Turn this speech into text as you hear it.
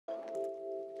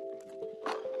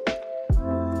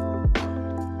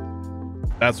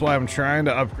That's why I'm trying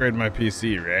to upgrade my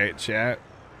PC, right, chat?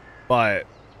 But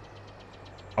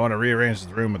I want to rearrange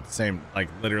the room at the same, like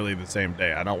literally the same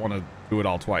day. I don't want to do it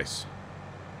all twice.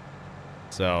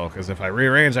 So, because if I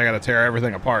rearrange, I got to tear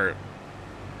everything apart.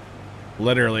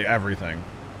 Literally everything.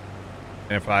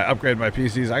 And if I upgrade my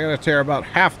PCs, I got to tear about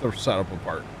half the setup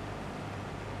apart.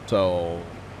 So,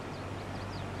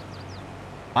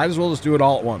 might as well just do it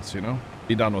all at once, you know?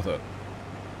 Be done with it.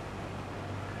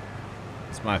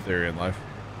 That's my theory in life.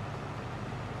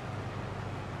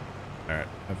 Alright,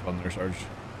 have fun there, Sarge.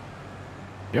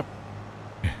 Yep.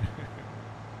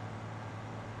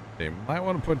 You might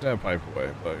want to put that pipe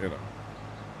away, but you know.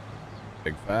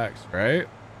 Big facts, right?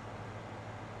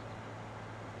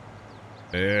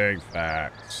 Big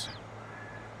facts.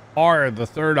 Or the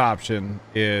third option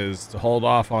is to hold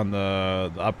off on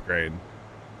the upgrade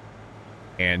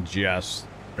and just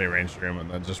rearrange the room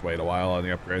and then just wait a while on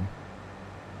the upgrade.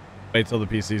 Wait till the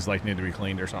PCs like need to be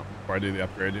cleaned or something before I do the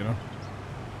upgrade, you know?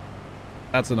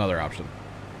 That's another option.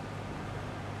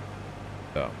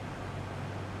 So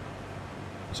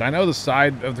I know the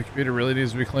side of the computer really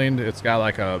needs to be cleaned. It's got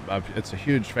like it's a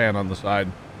huge fan on the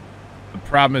side. The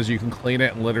problem is you can clean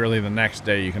it and literally the next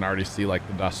day you can already see like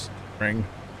the dust ring.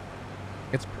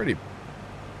 It's pretty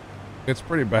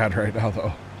bad right now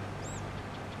though.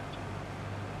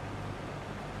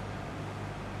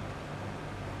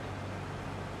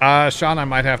 Sean, I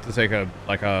might have to take a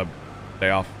day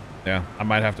off. Yeah, I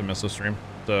might have to miss a stream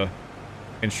to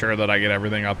ensure that I get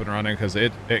everything up and running because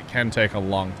it can take a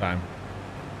long time.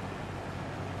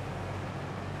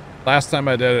 Last time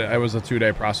I did it, it was a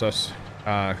 2-day process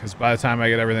because by the time I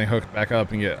get everything hooked back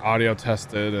up and get audio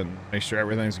tested and make sure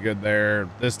everything's good there,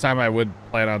 this time I would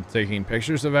plan on taking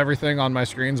pictures of everything on my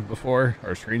screens before,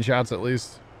 or screenshots at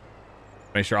least.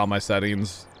 Make sure all my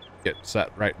settings get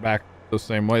set right back the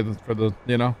same way for the,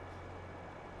 you know.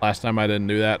 Last time I didn't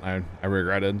do that, I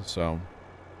regretted, so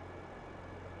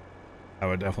I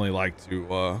would definitely like to do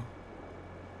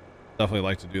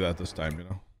that this time, you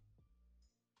know.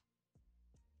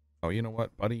 Oh, you know what?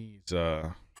 Buddy's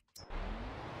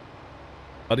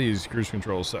cruise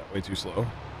control is set way too slow.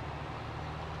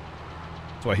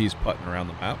 That's why he's putting around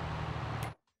the map.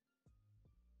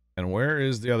 And where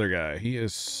is the other guy? He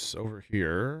is over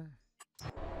here.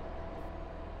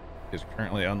 He's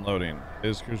currently unloading.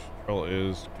 His cruise control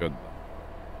is good.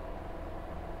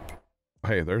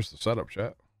 Hey, there's the setup,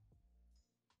 chat.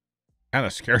 Kind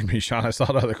of scared me, Sean. I saw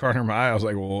it out of the corner of my eye. I was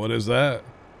like, well, what is that?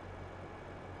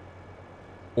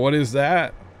 What is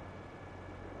that?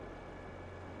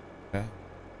 Yeah.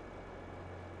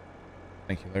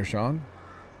 Thank you there, Sean.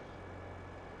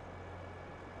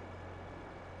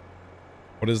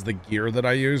 What is the gear that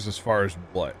I use as far as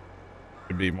what?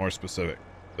 To be more specific,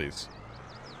 please.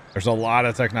 There's a lot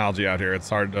of technology out here. It's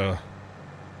hard to,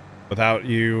 without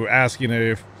you asking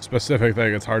a specific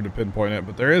thing, it's hard to pinpoint it.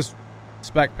 But there is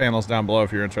spec panels down below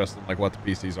if you're interested in like what the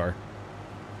PCs are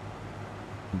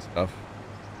and stuff.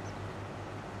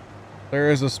 There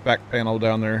is a spec panel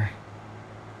down there.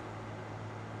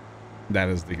 That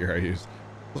is the gear I use.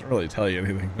 Doesn't really tell you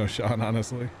anything, no, Sean,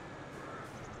 honestly.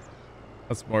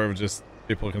 That's more of just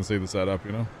people can see the setup,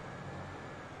 you know?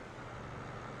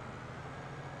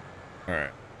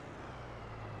 Alright.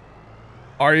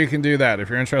 Or you can do that. If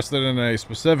you're interested in a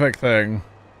specific thing,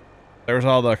 there's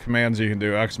all the commands you can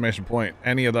do. Exclamation point,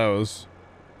 any of those.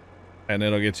 And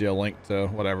it'll get you a link to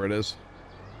whatever it is.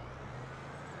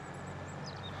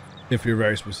 If you're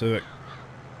very specific.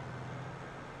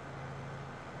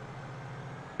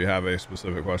 If you have a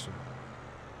specific question.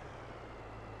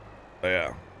 But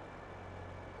yeah.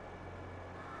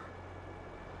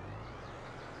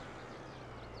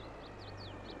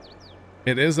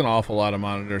 It is an awful lot of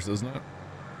monitors, isn't it?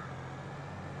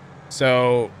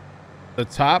 So, the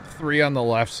top 3 on the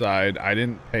left side, I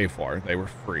didn't pay for. They were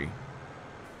free.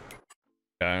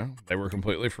 Okay, they were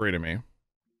completely free to me.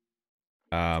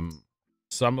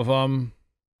 Some of them...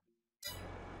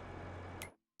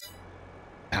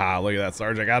 Ah, look at that,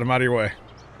 Sarge. I got him out of your way.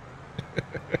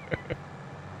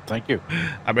 Thank you.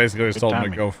 I basically just told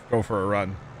him to go for a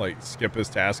run. Like, skip his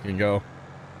task and go.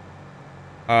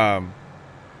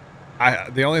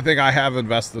 The only thing I have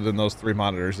invested in those 3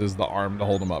 monitors is the arm to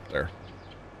hold them up there.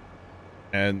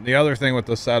 And the other thing with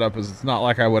the setup is it's not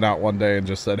like I went out one day and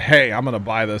just said, hey, I'm going to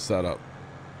buy this setup.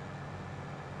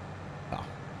 No.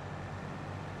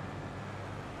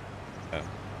 Yeah.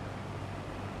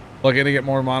 Looking to get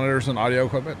more monitors and audio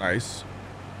equipment? Nice.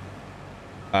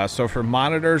 So for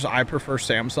monitors, I prefer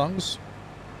Samsungs.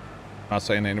 Not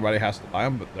saying anybody has to buy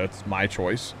them, but that's my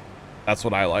choice. That's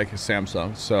what I like is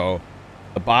Samsung. So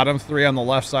the bottom 3 on the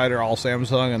left side are all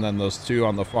Samsung, and then those 2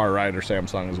 on the far right are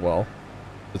Samsung as well.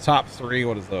 The top three,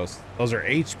 what is those? Those are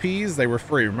HPs. They were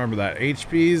free. Remember that.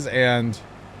 HPs, and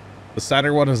the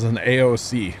center one is an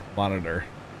AOC monitor.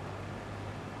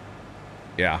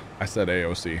 Yeah, I said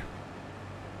AOC.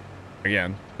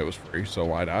 Again, it was free, so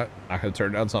why not? I could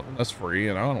turn down something that's free,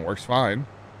 you know, and it works fine.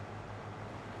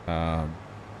 Yeah.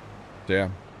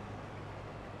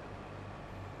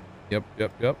 Yep.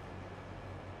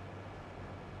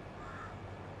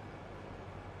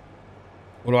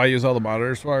 What do I use all the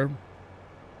monitors for?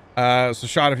 So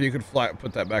Sean, if you could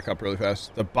put that back up really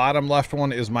fast. The bottom left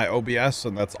one is my OBS,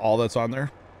 and that's all that's on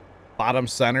there. Bottom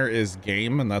center is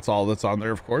game, and that's all that's on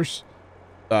there, of course.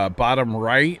 Bottom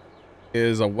right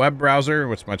is a web browser,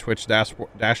 which is my Twitch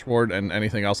dashboard, and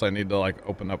anything else I need to like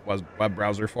open up web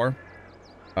browser for.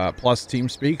 Plus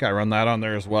TeamSpeak, I run that on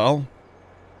there as well.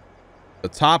 The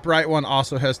top right one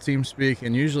also has TeamSpeak,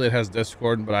 and usually it has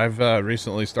Discord, but I've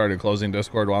recently started closing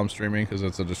Discord while I'm streaming because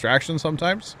it's a distraction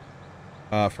sometimes,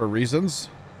 for reasons.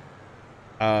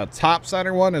 Top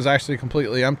center one is actually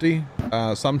completely empty.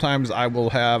 Sometimes I will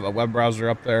have a web browser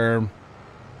up there,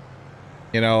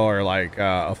 you know, or like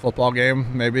a football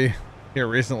game maybe. Here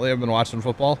recently I've been watching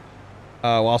football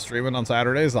while streaming on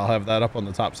Saturdays. I'll have that up on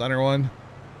the top center one.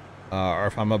 Or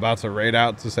if I'm about to raid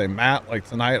out to say Matt, like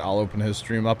tonight, I'll open his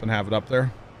stream up and have it up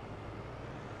there.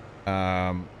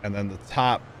 And then the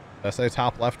top,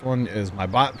 top left one is my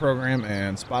bot program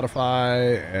and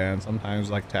Spotify and sometimes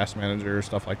like Task Manager,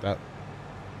 stuff like that.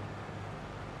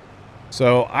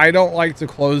 So I don't like to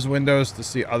close windows to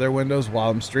see other windows while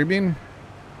I'm streaming,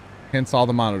 hence all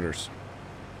the monitors.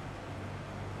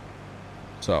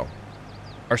 So,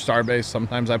 our Starbase,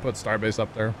 sometimes I put Starbase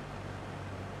up there.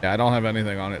 Yeah, I don't have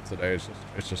anything on it today.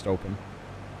 It's just open.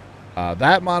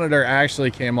 That monitor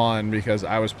actually came on because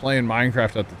I was playing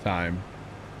Minecraft at the time,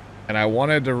 and I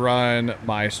wanted to run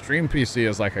my stream PC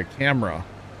as like a camera.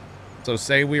 So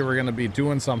say we were going to be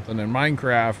doing something in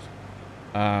Minecraft,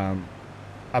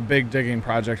 a big digging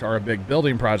project or a big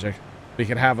building project, we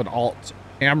could have an alt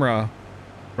camera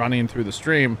running through the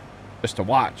stream just to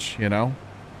watch, you know?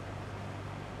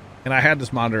 And I had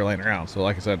this monitor laying around, so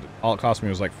like I said, all it cost me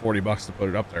was like 40 bucks to put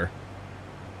it up there.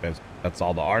 That's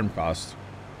all the ARM cost.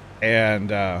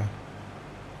 And at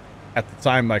the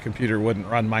time, my computer wouldn't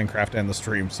run Minecraft and the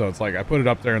stream, so it's like I put it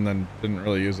up there and then didn't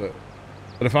really use it.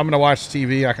 But if I'm going to watch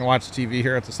TV, I can watch TV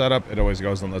here at the setup. It always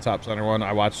goes on the top center one.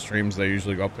 I watch streams, they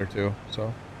usually go up there too,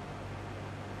 so.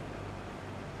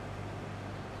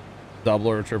 Double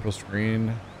or triple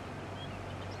screen.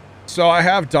 So I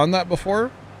have done that before.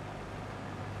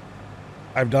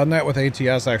 I've done that with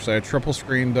ATS, actually. I triple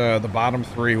screened the bottom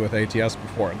three with ATS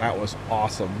before, and that was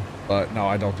awesome. But no,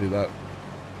 I don't do that.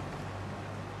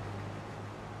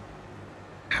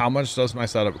 How much does my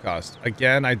setup cost?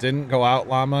 Again, I didn't go out,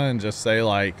 Llama, and just say,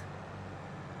 like,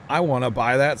 I want to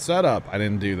buy that setup. I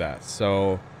didn't do that.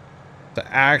 So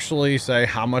to actually say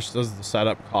how much does the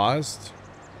setup cost,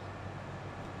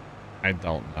 I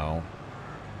don't know.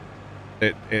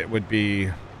 It would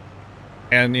be...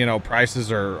 And, you know, prices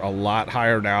are a lot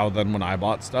higher now than when I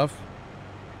bought stuff.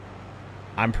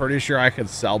 I'm pretty sure I could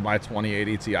sell my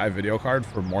 2080 Ti video card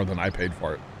for more than I paid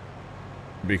for it.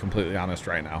 To be completely honest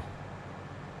right now.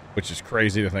 Which is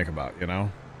crazy to think about, you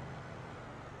know?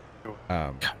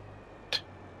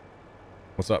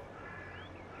 What's up?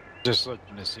 Just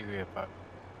looking to see if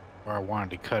I wanted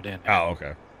to cut in. Oh,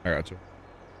 okay. I got you.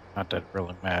 Not that it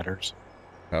really matters.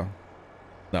 Oh.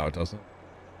 No, it doesn't.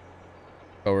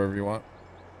 Go wherever you want.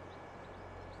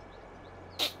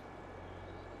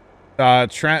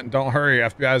 Trent, don't hurry.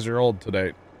 FBI's are old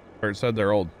today. Or it said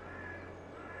they're old.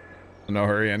 So no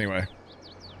hurry anyway.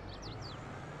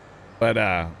 But,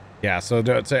 yeah, so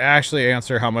to actually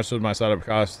answer how much does my setup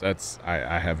cost, that's,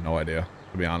 I have no idea,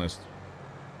 to be honest.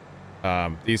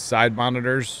 These side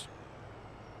monitors,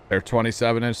 they're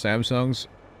 27-inch Samsungs.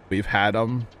 We've had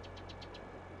them.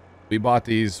 We bought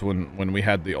these when we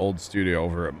had the old studio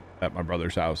over at my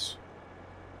brother's house.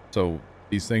 So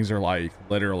these things are like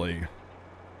literally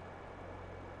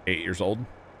 8 years old.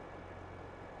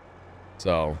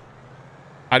 So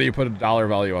how do you put a dollar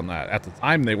value on that? At the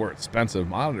time, they were expensive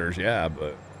monitors, yeah,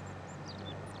 but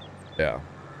yeah,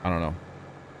 I don't know.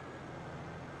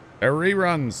 They're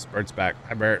reruns. Bert's back.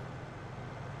 Hi, Bert.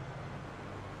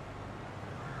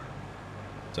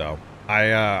 So I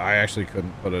actually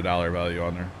couldn't put a dollar value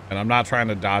on there, and I'm not trying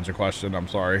to dodge a question. I'm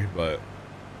sorry, but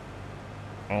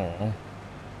oh,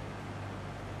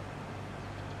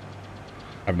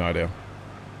 I have no idea.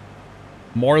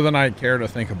 More than I care to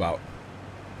think about.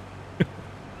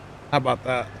 How about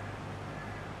that?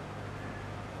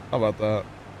 How about that? All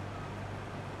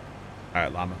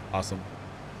right, Llama. Awesome.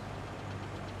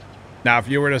 Now, if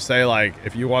you were to say, like,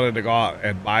 if you wanted to go out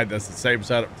and buy this the same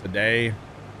setup today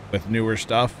with newer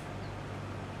stuff,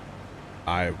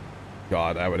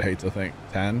 God, I would hate to think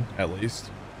 10 at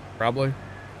least, probably.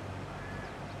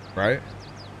 Right?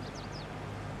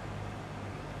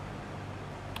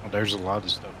 Well, there's a lot of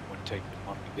stuff that wouldn't take them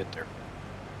long to get there.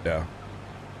 Yeah.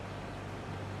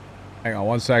 Hang on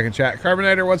 1 second, chat.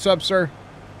 Carbonator, what's up, sir?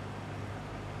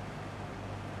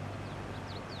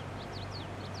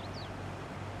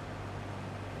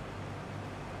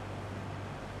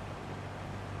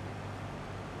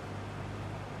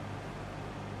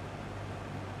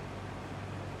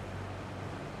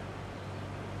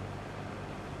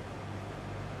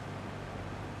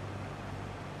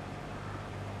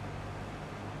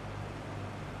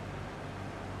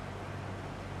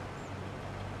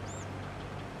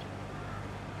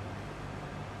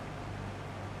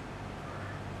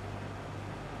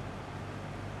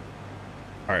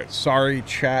 All right, sorry,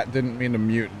 chat. Didn't mean to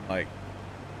mute and, like,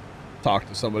 talk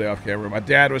to somebody off camera. My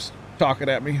dad was talking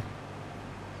at me.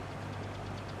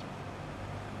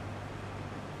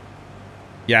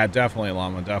 Yeah, definitely,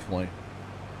 Llama, definitely.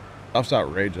 Stuff's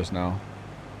outrageous now.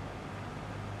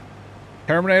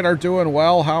 Terminator doing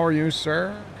well. How are you,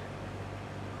 sir?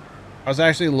 I was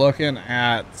actually looking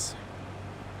at,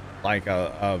 like,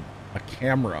 a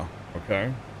camera,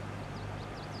 okay?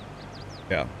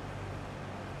 Yeah.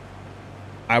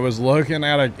 I was looking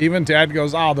at it. Even Dad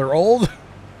goes, oh, they're old.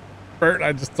 Bert,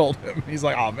 I just told him. He's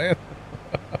like, oh, man.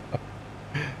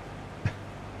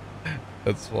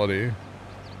 That's funny.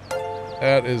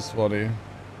 That is funny.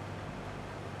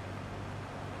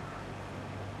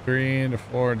 3 to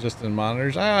 4 just in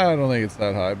monitors. I don't think it's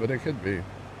that high, but it could be.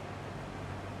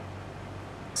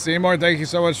 Seymour, thank you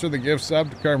so much for the gift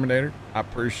sub to Carminator. I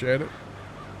appreciate it.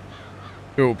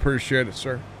 Do appreciate it,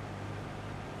 sir.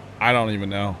 I don't even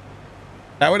know.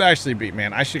 That would actually be,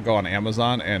 man, I should go on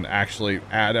Amazon and actually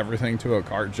add everything to a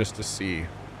cart just to see.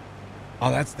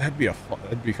 Oh, that'd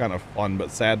be kind of fun,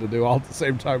 but sad to do all at the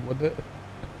same time, wouldn't it?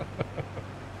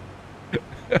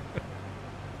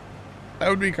 That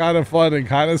would be kind of fun and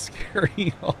kind of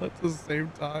scary all at the same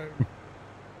time.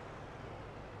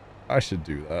 I should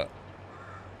do that.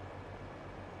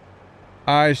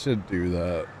 I should do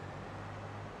that.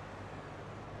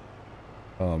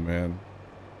 Oh, man.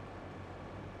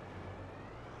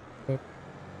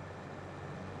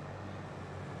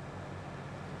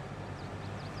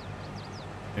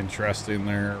 Interesting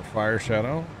there, Fire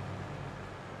Shadow.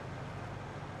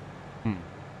 No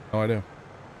idea.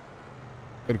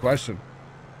 Good question.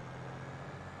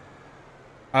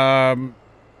 I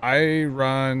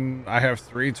have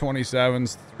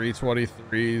 327s,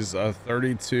 323s, a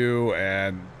 32,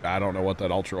 and I don't know what that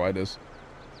ultra wide is.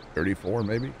 34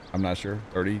 maybe? I'm not sure.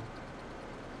 30.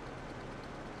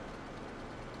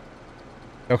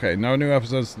 Okay, no new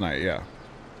episodes tonight, yeah.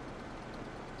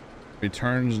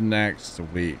 Returns next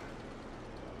week.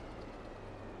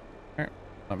 Alright,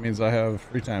 that means I have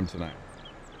free time tonight.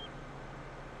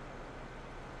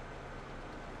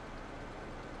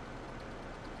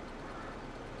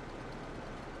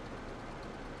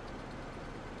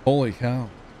 Holy cow.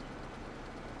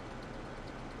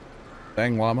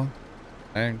 Dang, llama.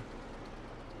 Dang.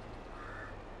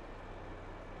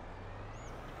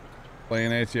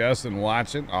 Playing ATS and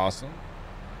watching. Awesome.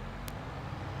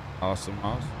 Awesome,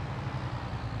 awesome.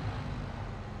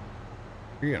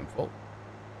 You're getting full.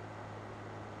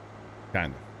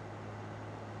 Kind of.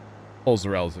 Full's the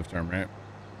relative term, right?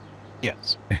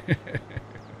 Yes.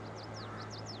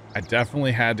 I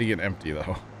definitely had to get empty,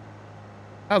 though.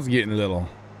 I was getting a little.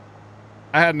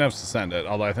 I had enough to send it,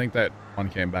 although I think that one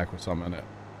came back with some in it.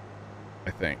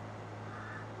 I think.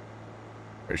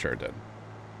 Pretty sure it did.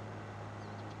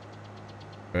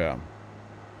 Yeah.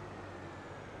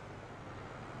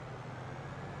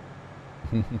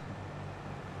 All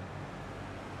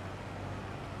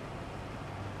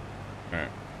right.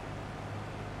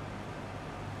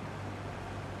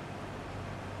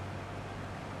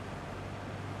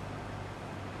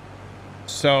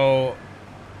 So,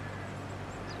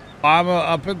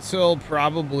 up until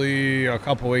probably a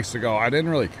couple weeks ago, I didn't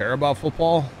really care about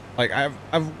football. Like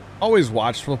I've always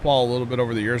watched football a little bit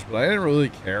over the years, but I didn't really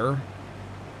care.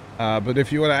 But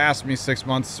if you would have asked me 6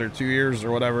 months or 2 years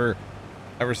or whatever,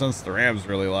 ever since the Rams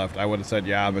really left, I would have said,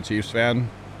 yeah, I'm a Chiefs fan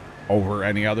over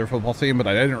any other football team, but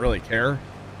I didn't really care.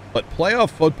 But playoff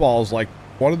football is like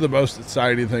one of the most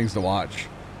exciting things to watch.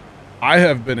 I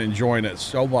have been enjoying it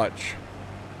so much.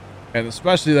 And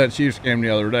especially that Chiefs game the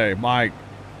other day.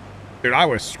 Dude, I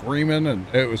was screaming and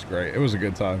it was great. It was a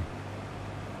good time.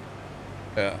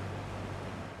 Yeah.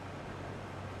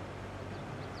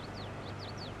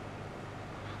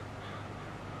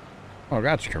 Oh,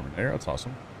 gotcha, Terminator. That's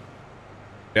awesome.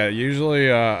 Yeah,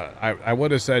 usually I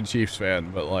would have said Chiefs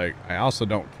fan, but like I also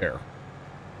don't care.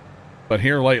 But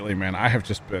here lately, man, I've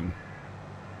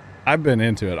been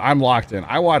into it. I'm locked in.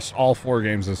 I watched all 4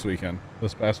 games this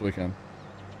past weekend,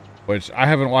 which I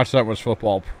haven't watched that much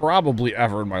football probably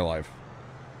ever in my life.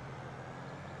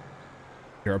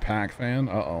 You're a Pack fan?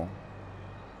 Uh-oh.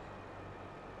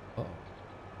 Uh-oh.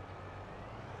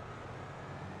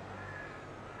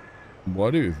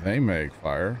 What do they make,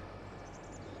 Fire?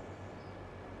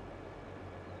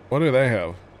 What do they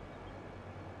have?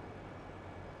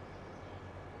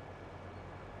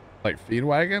 Like feed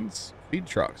wagons? Feed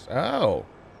trucks. Oh.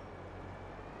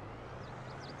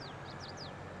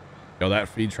 Yo, that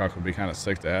feed truck would be kind of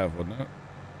sick to have, wouldn't it?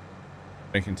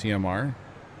 Making TMR.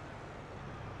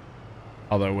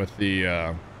 Although with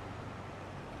the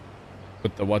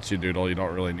what's you doodle, you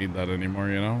don't really need that anymore,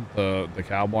 you know? The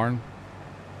cow barn.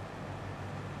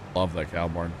 Love that cow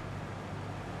barn.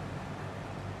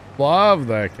 Love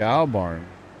that cow barn.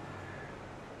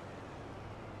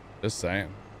 Just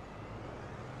saying.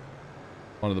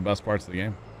 One of the best parts of the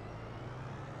game.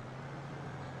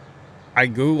 I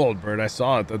googled, Bert. I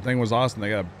saw it. That thing was awesome. They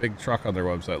got a big truck on their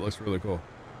website. It looks really cool.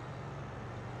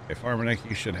 Okay, Farmer Nick,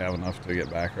 you should have enough to get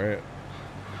back, right?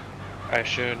 I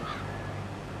should.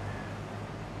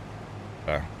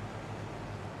 Okay.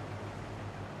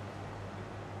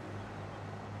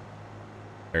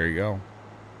 There you go.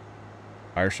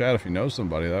 Fire Shad, if you know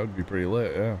somebody, that would be pretty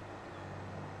lit, yeah.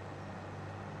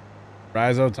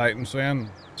 Rizo Titans fan?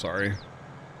 Sorry.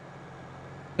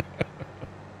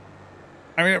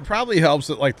 I mean, it probably helps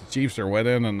that, like, the Chiefs are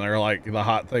winning and they're, like, the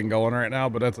hot thing going right now,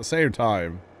 but at the same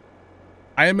time,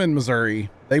 I am in Missouri.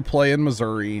 They play in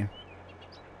Missouri.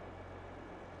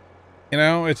 You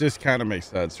know, it just kind of makes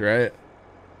sense, right?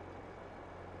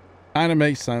 Kind of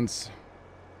makes sense.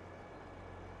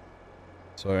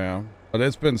 So, yeah. But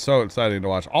it's been so exciting to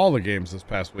watch. All the games this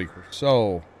past week were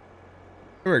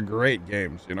they were great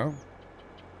games, you know?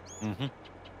 Mm-hmm.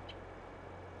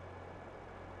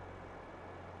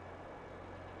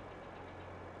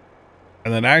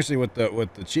 And then actually with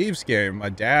the Chiefs game, my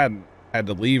dad had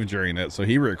to leave during it, so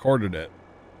he recorded it.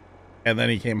 And then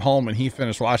he came home and he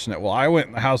finished watching it. Well, I went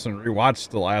in the house and rewatched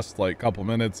the last like couple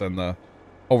minutes and the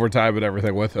overtime and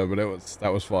everything with him, but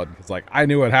that was fun because like I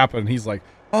knew what happened. He's like,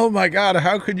 "Oh my God,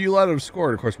 how could you let him score?"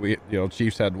 And of course,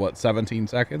 Chiefs had what 17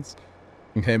 seconds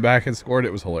and came back and scored.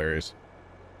 It was hilarious.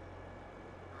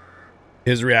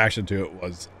 His reaction to it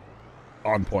was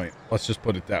on point. Let's just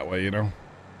put it that way, you know.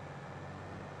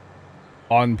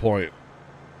 On point.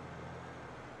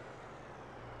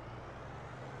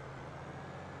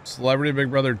 Celebrity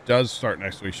Big Brother does start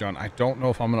next week, Sean. I don't know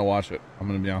if I'm going to watch it. I'm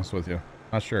going to be honest with you.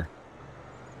 Not sure.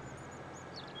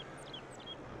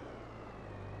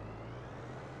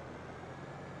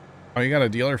 Oh, you got a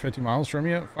dealer 50 miles from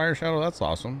you at Fire Shadow? That's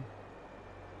awesome.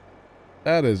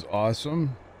 That is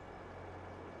awesome.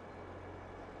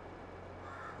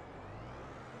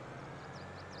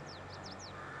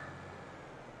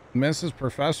 Mrs.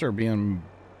 Professor being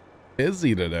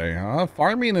busy today, huh?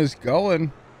 Farming is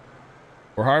going.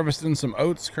 We're harvesting some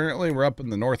oats currently. We're up in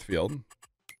the North Field.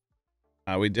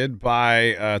 We did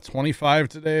buy 25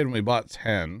 today, and we bought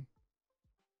 10.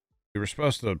 We were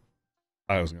supposed to,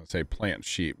 I was going to say plant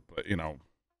sheep, but, you know,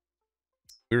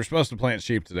 we were supposed to plant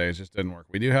sheep today. It just didn't work.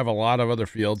 We do have a lot of other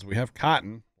fields. We have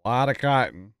cotton, a lot of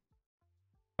cotton.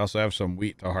 We also have some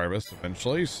wheat to harvest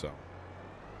eventually, so.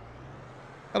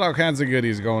 Got all kinds of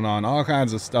goodies going on. All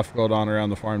kinds of stuff going on around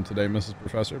the farm today, Mrs.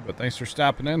 Professor. But thanks for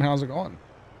stopping in. How's it going?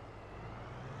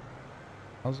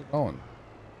 How's it going?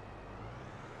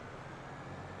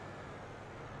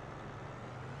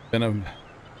 Been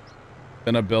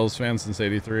a Bills fan since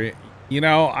 '83. You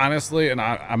know, honestly, and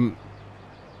I'm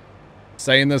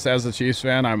saying this as a Chiefs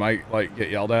fan, I might like get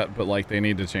yelled at, but like they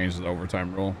need to change the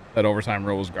overtime rule. That overtime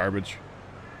rule was garbage.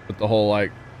 But the whole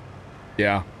like,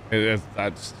 yeah,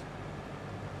 that's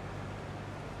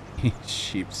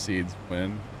sheep seeds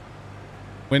win.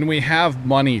 When we have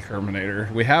money, Terminator,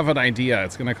 we have an idea.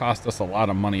 It's going to cost us a lot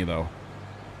of money, though.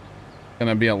 It's going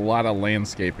to be a lot of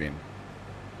landscaping.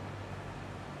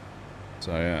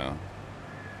 So, yeah.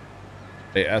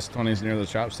 Hey, S20's near the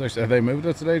chopsticks. Have they moved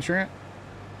it today, Trent?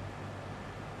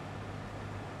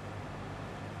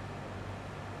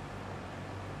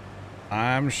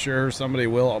 I'm sure somebody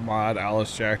will mod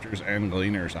Alice Tractors and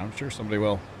Gleaners. I'm sure somebody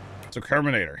will. So,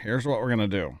 Terminator, here's what we're going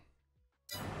to do.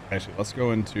 Actually, let's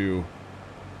go into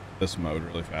this mode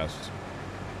really fast.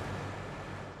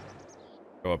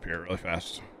 Go up here really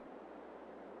fast.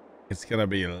 It's gonna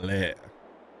be lit.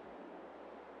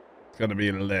 It's gonna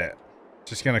be lit. It's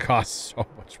just gonna cost so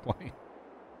much money.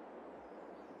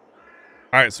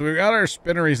 All right, so we've got our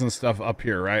spinneries and stuff up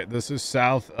here, right? This is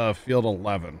south of field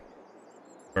 11,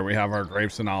 where we have our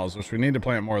grapes and olives, which we need to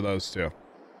plant more of those too.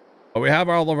 But we have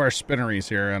all of our spinneries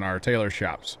here in our tailor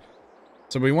shops.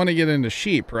 So we want to get into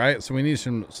sheep, right? So we need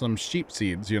some sheep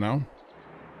seeds, you know?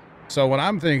 So what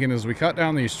I'm thinking is we cut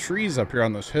down these trees up here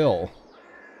on this hill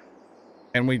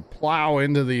and we plow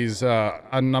into these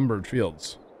unnumbered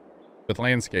fields with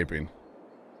landscaping.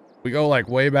 We go like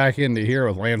way back into here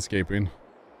with landscaping.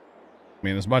 I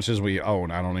mean, as much as we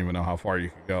own, I don't even know how far you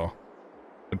could go.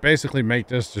 But basically make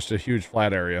this just a huge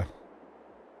flat area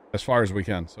as far as we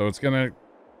can. So it's going to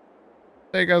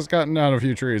take us cutting down a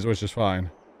few trees, which is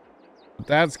fine. But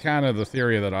that's kind of the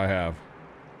theory that I have.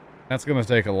 That's going to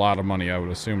take a lot of money, I would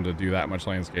assume, to do that much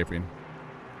landscaping.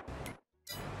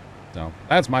 So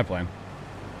that's my plan.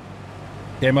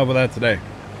 Came up with that today.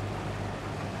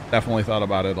 Definitely thought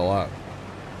about it a lot.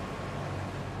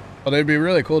 But it'd be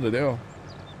really cool to do.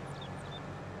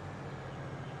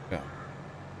 Yeah.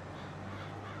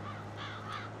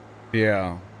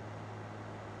 Yeah.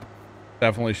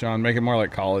 Definitely, Sean. Make it more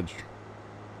like college.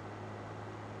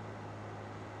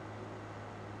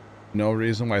 No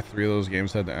reason why 3 of those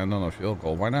games had to end on a field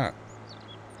goal. Why not?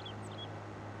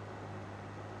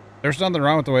 There's nothing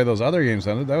wrong with the way those other games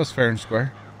ended. That was fair and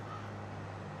square.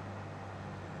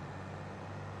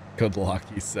 Good luck,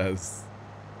 he says.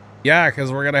 Yeah,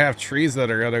 because we're going to have trees that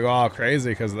are going to go all crazy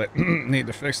because they need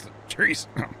to fix the trees.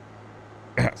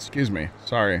 Excuse me.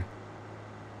 Sorry.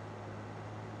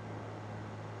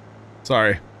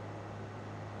 Sorry.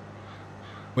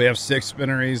 We have 6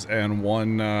 spinneries and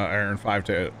 1 and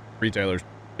 5 retailers.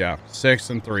 Yeah, 6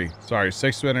 and 3. Sorry,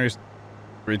 6 spinneries,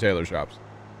 3 tailor shops.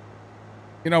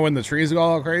 You know, when the trees go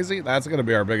all crazy, that's going to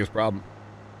be our biggest problem.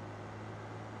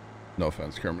 No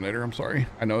offense, Terminator. I'm sorry.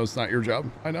 I know it's not your job.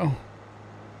 I know.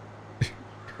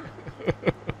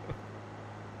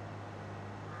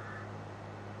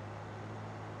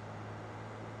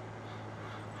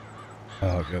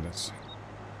 Oh, goodness.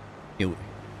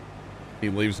 He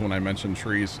leaves when I mention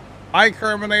trees. Hi,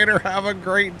 Terminator. Have a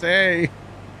great day.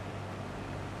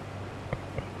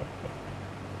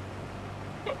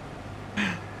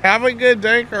 Have a good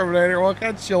day, Terminator. We'll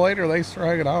catch you later. Thanks for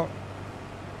hanging out.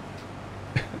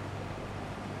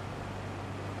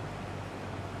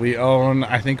 We own,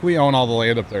 I think we own all the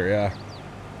land up there, yeah.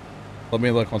 Let me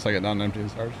look once I get down to empty the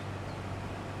stars.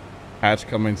 Hatch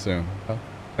coming soon. Oh,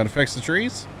 gonna fix the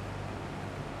trees?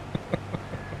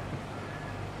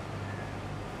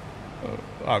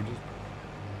 I'm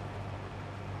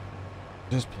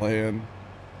just playing.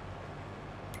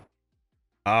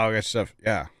 Oh, good stuff.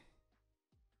 Yeah.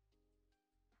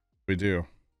 We do.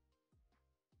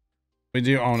 We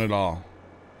do own it all.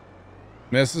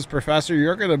 Mrs. Professor,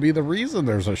 you're going to be the reason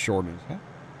there's a shortage. Huh?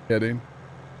 Kidding.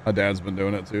 My dad's been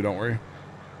doing it too, don't worry.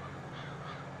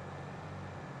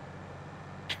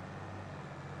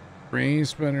 Three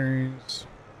spinners.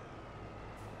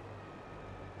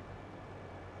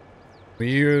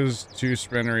 We use 2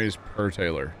 spinneries per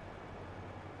tailor.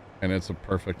 And it's a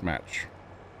perfect match.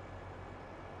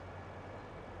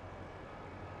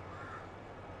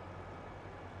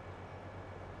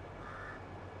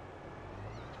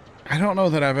 I don't know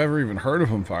that I've ever even heard of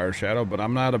him, Fire Shadow, but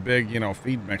I'm not a big, you know,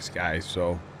 feed mix guy,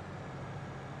 so,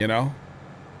 you know,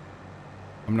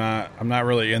 I'm not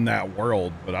really in that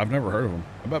world, but I've never heard of him.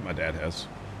 I bet my dad has.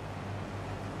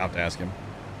 I'll have to ask him.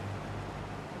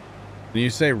 When you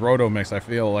say roto mix, I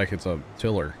feel like it's a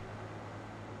tiller,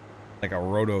 like a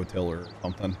roto tiller or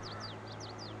something,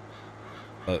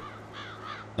 but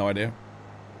no idea.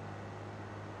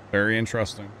 Very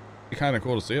interesting. Be kind of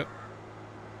cool to see it.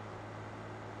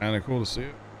 Kind of cool to see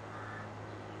it.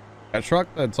 That truck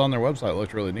that's on their website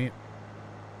looked really neat.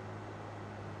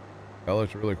 That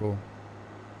looks really cool.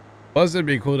 Plus, it'd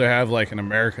be cool to have like an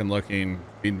American looking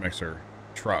feed mixer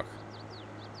truck,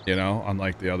 you know,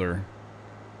 unlike the other,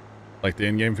 like the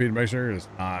in-game feed mixer is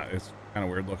not, it's kind of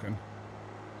weird looking.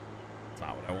 It's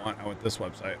not what I want. I want this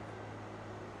website.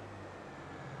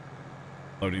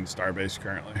 Loading Starbase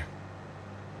currently.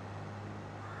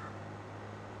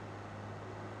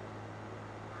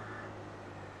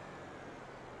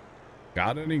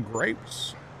 Got any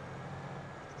grapes?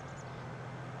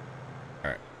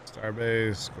 All right,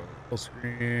 Starbase, go to full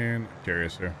screen. I'm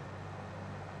curious here.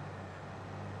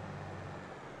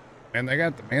 And they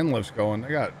got the man lifts going. They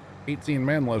got 18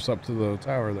 man lifts up to the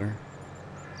tower there.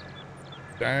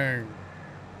 Dang.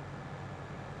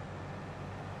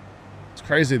 It's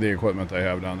crazy the equipment they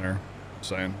have down there.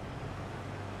 Just saying.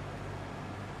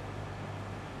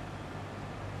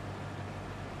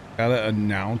 Gotta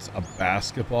announce a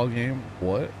basketball game?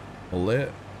 What?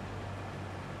 Lit.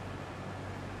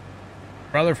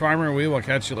 Brother Farmer, we will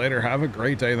catch you later. Have a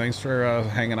great day. Thanks for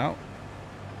hanging out.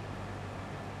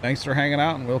 Thanks for hanging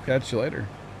out, and we'll catch you later.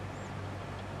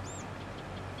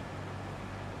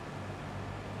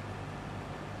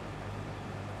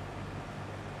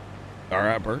 All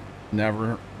right, Bert.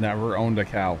 Never owned a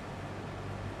cow.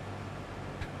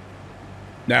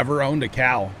 Never owned a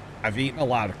cow. I've eaten a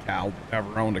lot of cow, but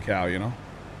never owned a cow, you know?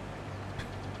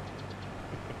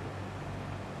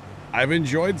 I've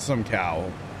enjoyed some cow.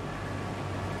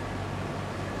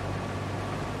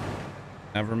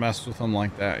 Never messed with them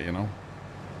like that, you know?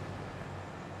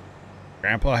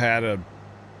 Grandpa had a,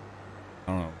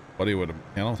 I don't know what he would have,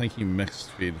 I don't think he mixed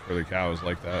feed for the cows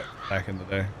like that back in the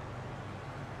day.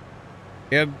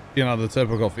 He had, you know, the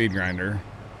typical feed grinder.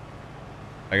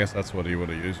 I guess that's what he would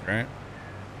have used, right?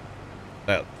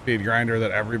 That feed grinder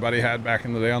that everybody had back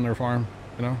in the day on their farm,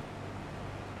 you know?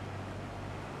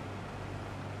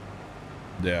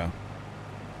 Yeah.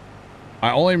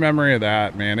 My only memory of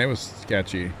that, man, it was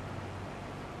sketchy.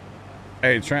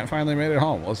 Hey, Trent finally made it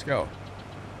home. Let's go.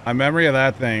 My memory of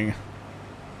that thing,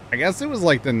 I guess it was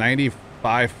like the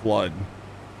 95 flood.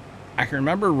 I can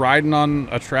remember riding on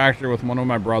a tractor with one of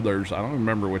my brothers. I don't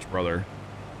remember which brother.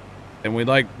 And we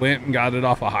like went and got it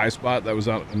off a high spot that was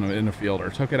out in the field, or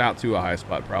took it out to a high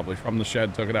spot, probably from the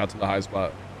shed, took it out to the high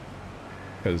spot.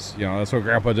 Because, you know, that's what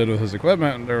Grandpa did with his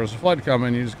equipment. And there was a flood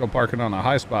coming. You just go park it on a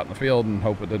high spot in the field and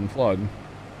hope it didn't flood.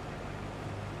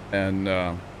 And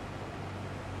I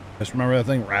just remember that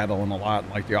thing rattling a lot,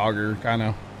 like the auger kind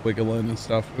of wiggling and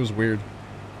stuff. It was weird.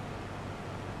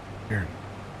 Weird.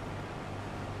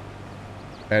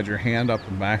 Had your hand up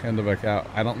the back end of a cow.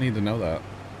 I don't need to know that.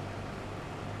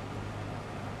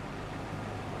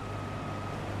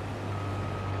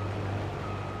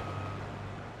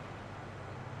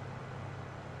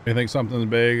 You think something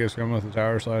big is coming with the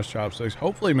tower / chopsticks?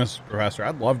 Hopefully, Mr. Professor.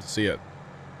 I'd love to see it.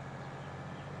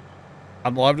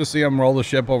 I'd love to see him roll the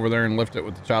ship over there and lift it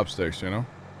with the chopsticks, you know?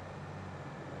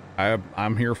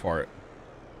 I'm here for it.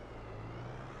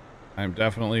 I'm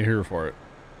definitely here for it.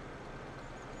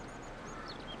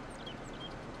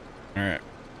 All right.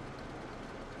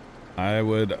 I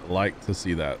would like to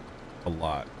see that a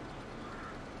lot.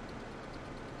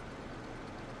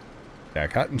 Yeah,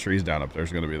 cutting trees down up there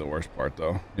is going to be the worst part,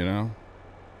 though, you know?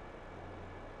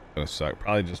 Gonna suck.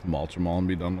 Probably just mulch them all and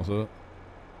be done with it.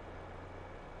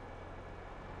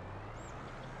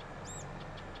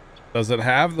 Does it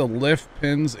have the lift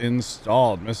pins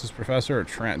installed, Mrs. Professor or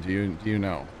Trent? Do you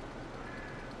know?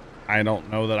 I don't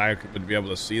know that I would be able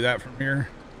to see that from here.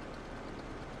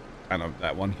 Kind of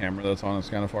that one camera that's on is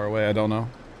kind of far away. I don't know.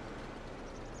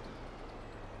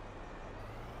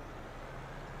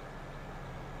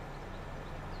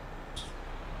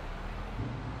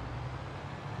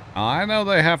 I know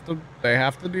they have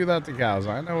to do that to cows.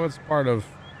 I know it's part of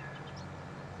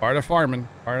farming,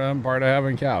 part of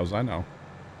having cows. I know.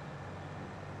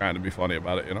 Trying to be funny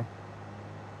about it, you know.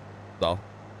 So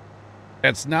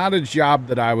it's not a job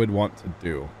that I would want to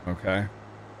do. Okay.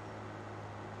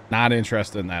 Not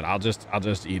interested in that. I'll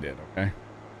just eat it. Okay.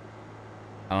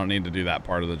 I don't need to do that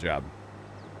part of the job.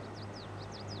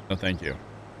 No, thank you.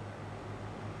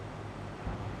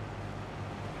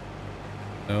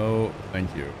 No,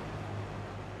 thank you.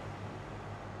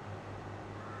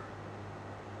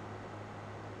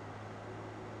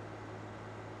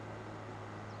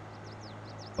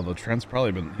 Although Trent's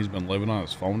probably he's been living on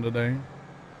his phone today.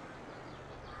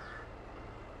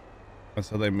 That's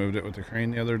how they moved it with the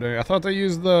crane the other day. I thought they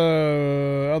used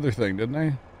the other thing, didn't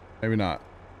they? Maybe not.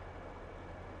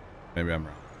 Maybe I'm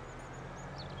wrong.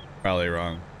 Probably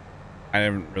wrong. I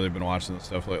haven't really been watching this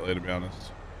stuff lately, to be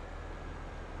honest.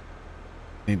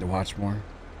 Need to watch more.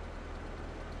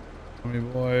 Tommy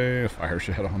boy, fire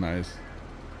shadow, nice.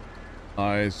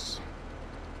 Nice.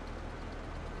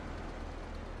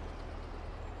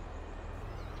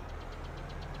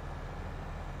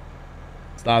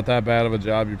 It's not that bad of a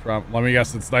job, you let me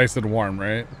guess, it's nice and warm,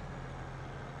 right?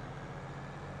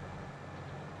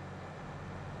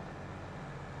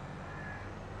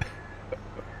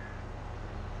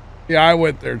 Yeah, I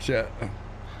went there, Chet.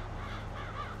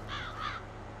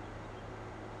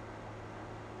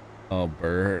 Oh,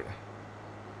 Bert.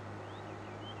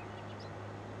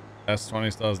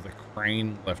 S20 still has the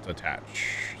crane lift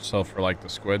attach. So for like the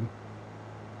squid,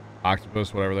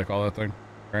 octopus, whatever they call that thing,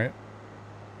 right?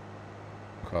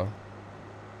 Okay.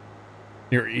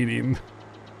 You're eating.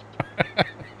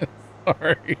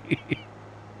 Sorry.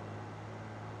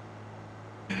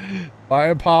 My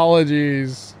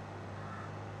apologies.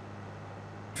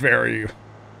 Very,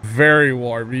 very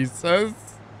warm, he says.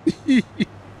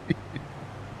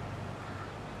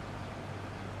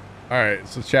 All right,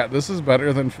 so chat, this is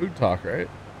better than food talk, right?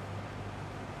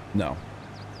 No.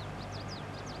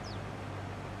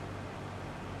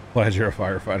 Glad you're a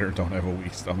firefighter and don't have a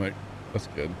weak stomach. That's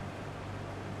good.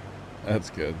 That's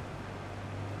good.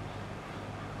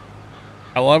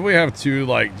 I love we have two,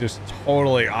 like, just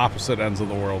totally opposite ends of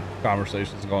the world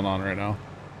conversations going on right now.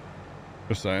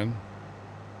 Just saying.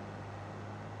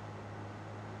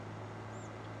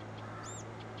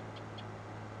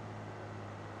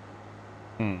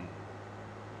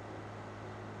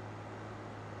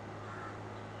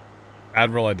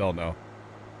 Admiral, I don't know.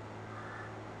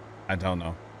 I don't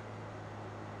know.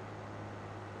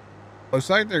 Looks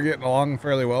like they're getting along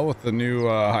fairly well with the new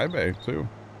high bay, too.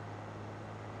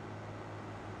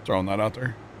 Throwing that out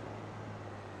there.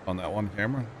 On that one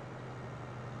camera.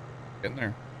 Getting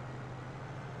there.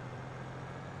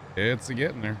 It's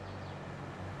getting there.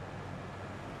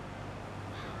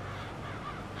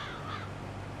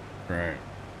 Right.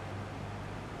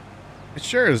 It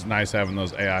sure is nice having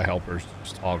those AI helpers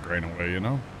just all grain away, you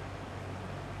know?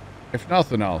 If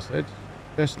nothing else, it's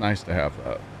just nice to have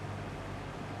that.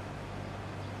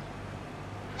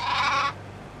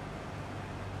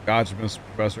 Gotcha, Mr.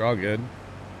 Professor. All good.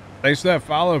 Thanks for that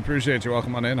follow. Appreciate you.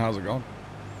 Welcome on in. How's it going?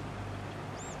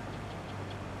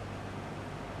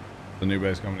 The new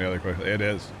base coming together quickly. It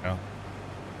is. Yeah. It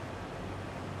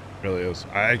really is.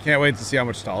 I can't wait to see how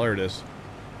much taller it is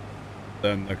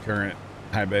than the current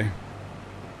high bay.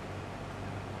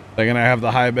 They're going to have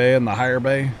the high bay and the higher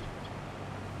bay.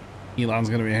 Elon's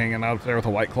going to be hanging out there with a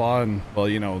White Claw and, well,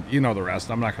 you know the rest.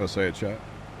 I'm not going to say it, chat.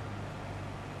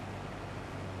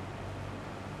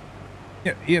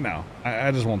 Yeah, you know,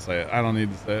 I just won't say it. I don't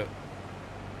need to say it.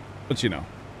 But you know.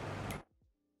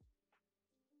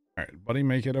 All right, buddy,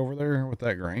 make it over there with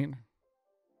that grain.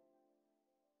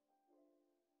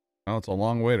 Oh, it's a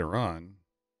long way to run.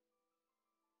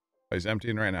 Oh, he's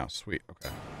emptying right now. Sweet,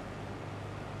 okay.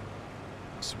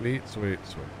 Sweet, sweet,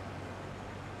 sweet.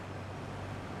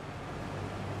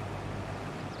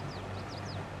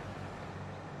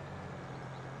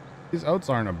 These oats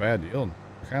aren't a bad yield.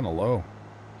 They're kind of low.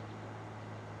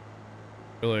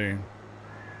 Really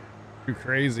too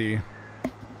crazy.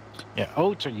 Yeah,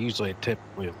 oats are usually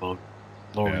typically a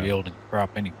lower yielding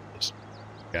crop anyways.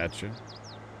 Gotcha.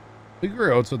 We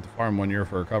grew oats at the farm one year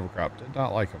for a cover crop. Did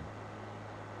not like them.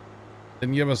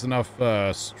 Didn't give us enough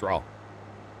straw.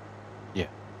 Yeah.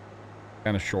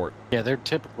 Kind of short. Yeah, they're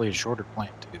typically a shorter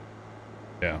plant too.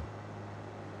 Yeah.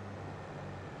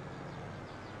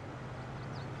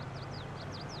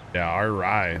 Yeah, our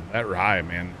rye. That rye,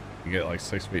 man, you get like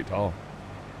 6 feet tall.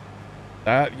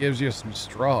 That gives you some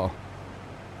straw.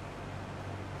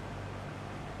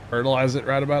 Fertilize it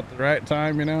right about the right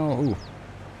time, you know. Ooh.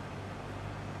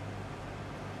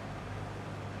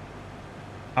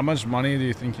 How much money do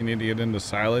you think you need to get into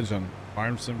silage on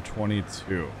Farm Sim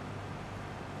 22?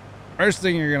 First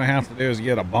thing you're going to have to do is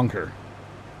get a bunker.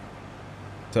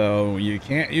 So you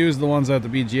can't use the ones at the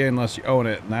BGA unless you own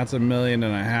it, and that's $1.5 million.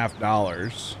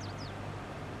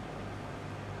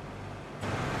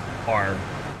 Or,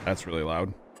 that's really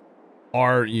loud.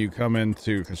 Or you come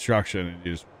into construction and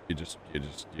you just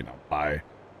you know, buy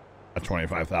a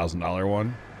 $25,000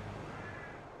 one.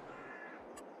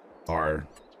 Or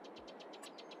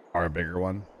a bigger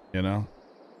one, you know?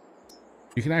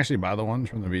 You can actually buy the ones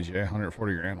from the BGA,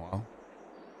 140 grand. Wow.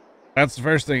 That's the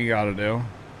first thing you got to do.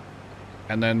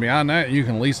 And then beyond that, you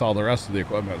can lease all the rest of the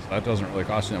equipment. So that doesn't really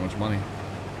cost you that much money.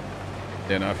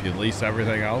 You know, if you lease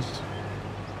everything else,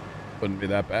 wouldn't be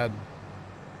that bad.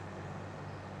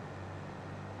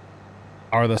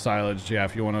 Or the silage, yeah,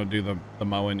 if you want to do the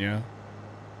mowing, yeah.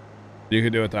 You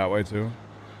could do it that way too.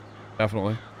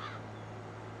 Definitely.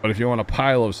 But if you want a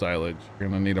pile of silage, you're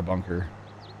going to need a bunker.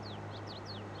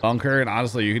 Bunker, and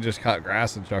honestly, you could just cut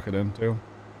grass and chuck it in too.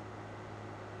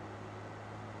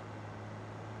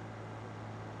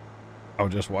 Oh,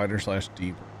 just wider /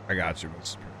 deeper. I got you,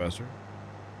 Mr. Professor.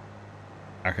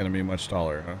 Not going to be much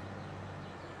taller, huh?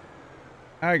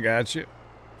 I got you.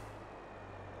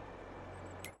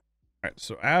 All right,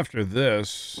 so after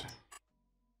this,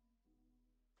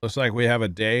 looks like we have a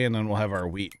day and then we'll have our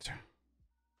wheat.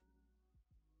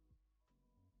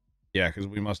 Yeah, because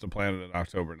we must have planted in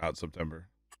October, not September.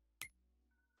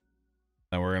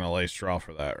 And we're going to lay straw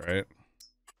for that, right?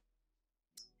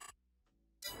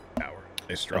 Yeah, we're going to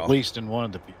lay straw. At least in one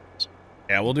of the fields.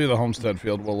 Yeah, we'll do the homestead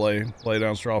field. We'll lay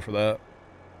down straw for that.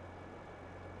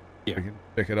 Yeah. We can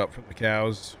pick it up from the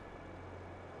cows.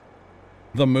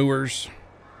 The mooers.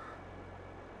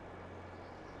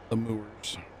 The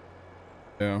mooers.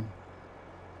 Yeah.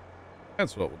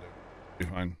 That's what we'll do. Be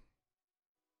fine.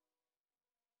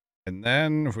 And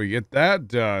then if we get that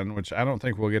done, which I don't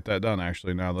think we'll get that done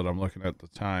actually now that I'm looking at the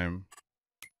time.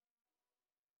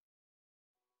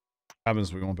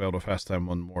 Happens we won't be able to fast time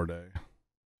one more day.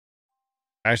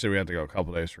 Actually, we have to go a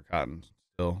couple days for cotton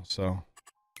still, so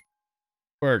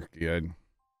we're good.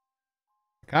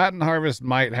 Cotton harvest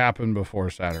might happen before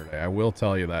Saturday. I will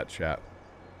tell you that, chat.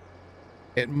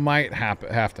 It might have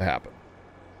to happen.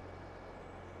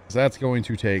 That's going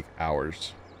to take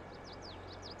hours.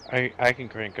 I can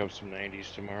crank up some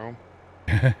 90s tomorrow.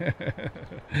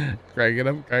 crank it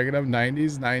up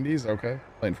 90s, okay.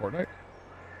 Playing Fortnite?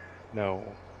 No.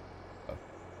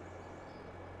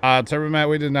 Turbo Matt,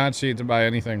 we did not cheat to buy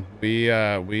anything.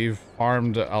 We've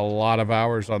farmed a lot of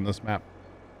hours on this map.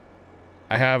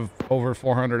 I have over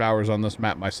 400 hours on this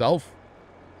map myself.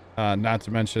 Not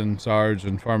to mention Sarge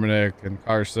and Farmanik and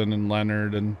Carson and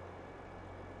Leonard, and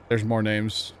there's more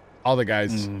names. All the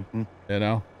guys, you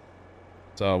know?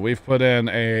 So we've put in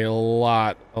a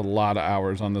lot of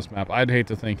hours on this map. I'd hate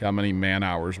to think how many man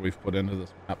hours we've put into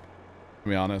this map, to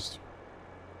be honest.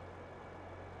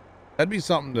 That'd be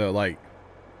something to, like,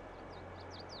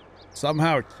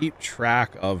 somehow keep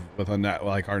track of with a net,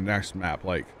 like our next map.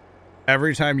 Like,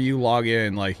 every time you log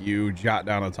in, like, you jot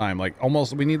down a time. Like,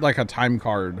 almost, we need, like, a time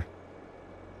card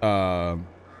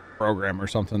program or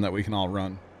something that we can all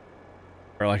run.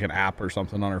 Or, like, an app or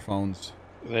something on our phones.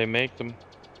 They make them.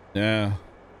 Yeah.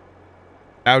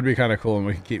 That would be kind of cool, and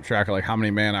we can keep track of, like, how many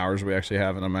man hours we actually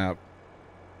have in a map.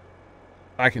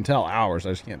 I can tell hours, I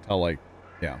just can't tell, like,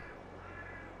 yeah.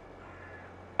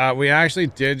 We actually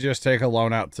did just take a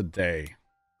loan out today.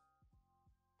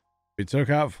 We took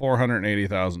out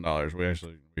 $480,000.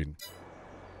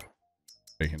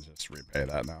 We can just repay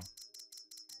that now.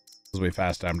 Because we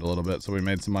fast timed a little bit, so we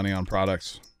made some money on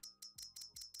products.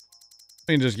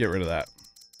 We can just get rid of that.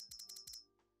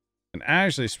 And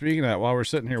actually, speaking of that, while we're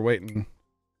sitting here waiting,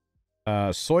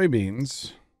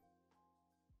 soybeans,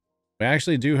 we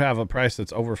actually do have a price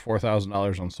that's over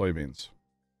 $4,000 on soybeans.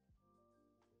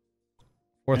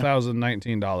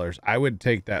 $4,019. I would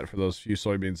take that for those few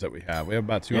soybeans that we have. We have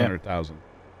about 200,000.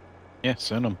 Yeah,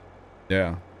 send them.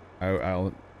 Yeah,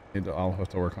 I'll have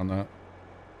to work on that.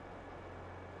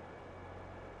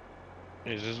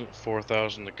 Isn't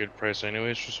 4,000 a good price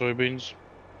anyways for soybeans?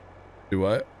 Do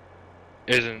what?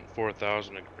 Isn't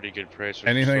 4,000 a pretty good price for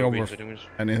anything soybeans over anyways?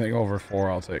 Anything over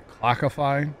 4, I'll take.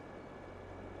 Clockify.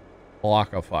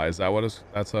 Is that what is?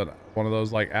 That's one of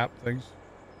those like app things.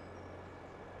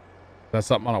 That's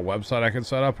something on a website I can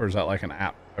set up, or is that like an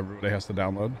app everybody has to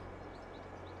download?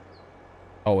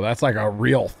 Oh, that's like a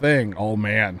real thing. Oh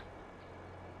man,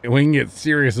 we can get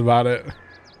serious about it.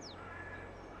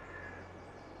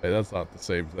 Hey, that's not the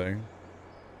same thing.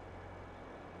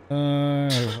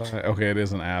 Okay, it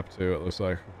is an app too, it looks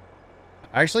like.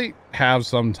 I actually have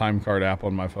some time card app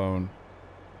on my phone.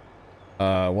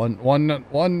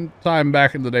 One time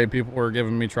back in the day, people were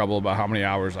giving me trouble about how many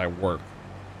hours I work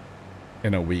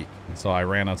in a week, and so I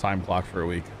ran a time clock for a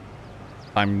week.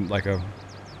 Like a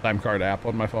time card app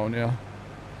on my phone, yeah.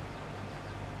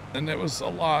 And it was a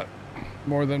lot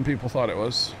more than people thought it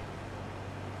was.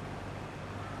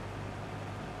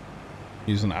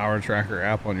 Use an hour tracker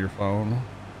app on your phone.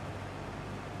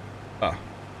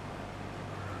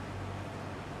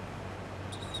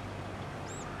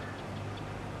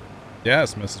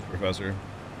 Yes, Mrs. Professor.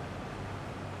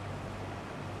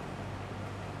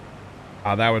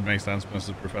 That would make sense,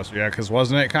 Mrs. Professor. Yeah, because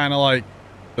wasn't it kind of like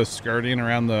the skirting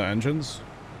around the engines?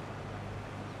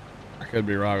 I could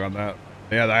be wrong on that.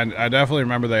 Yeah, I definitely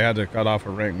remember they had to cut off a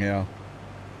ring, yeah.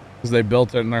 Because they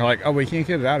built it and they're like, oh, we can't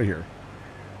get it out of here.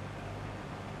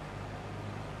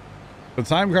 The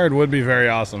time card would be very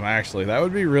awesome, actually. That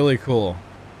would be really cool.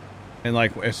 And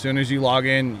like, as soon as you log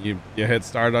in, you hit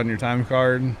start on your time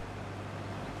card.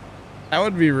 That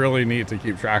would be really neat to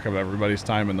keep track of everybody's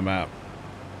time in the map.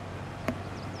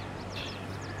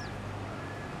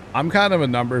 I'm kind of a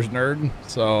numbers nerd,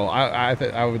 so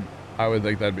I would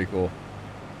think that'd be cool.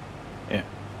 Yeah.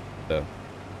 So.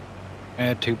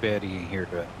 Too bad he ain't here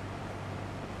to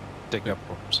stick up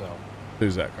for himself.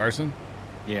 Who's that, Carson?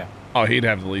 Yeah. Oh, he'd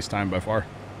have the least time by far.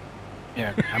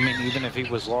 Yeah, I mean, even if he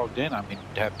was logged in, I mean,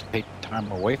 you'd have to take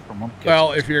time away from him.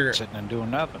 Well, if you're sitting and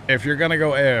doing nothing. If you're gonna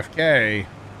go AFK,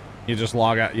 you just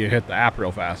log out. You hit the app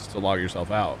real fast to log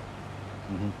yourself out.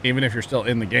 Mm-hmm. Even if you're still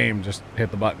in the game, just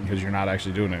hit the button because you're not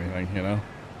actually doing anything, you know?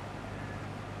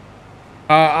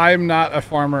 I'm not a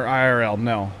farmer IRL.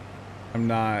 No, I'm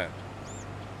not.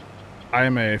 I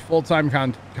am a full-time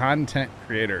content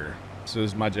creator. This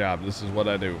is my job. This is what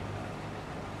I do.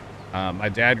 My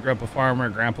dad grew up a farmer.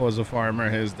 Grandpa was a farmer.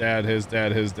 His dad,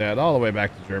 all the way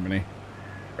back to Germany.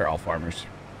 They're all farmers.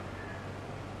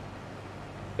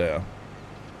 Yeah.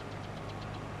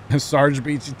 Sarge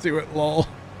beats you to it, lol.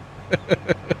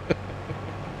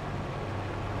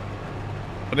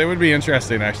 But it would be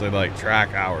interesting actually to like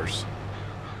track hours.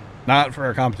 Not for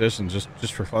a competition, just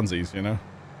for funsies, you know?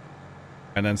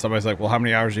 And then somebody's like, well, how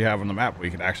many hours do you have on the map?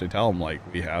 We could actually tell them, like,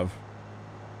 we have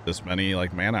this many,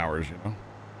 like, man hours, you know?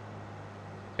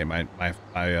 Hey, my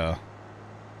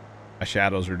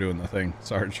shadows are doing the thing,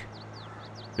 Sarge.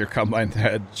 Your combined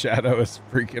head shadow is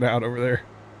freaking out over there.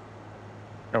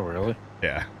 Oh, really?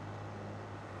 Yeah.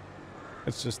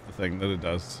 It's just the thing that it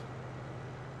does.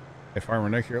 Hey, Farmer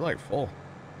Nick, you're, like, full.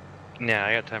 Yeah,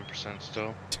 I got 10%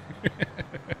 still.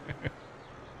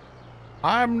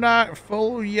 I'm not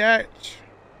full yet.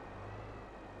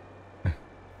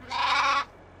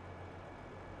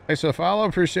 Hey, so follow,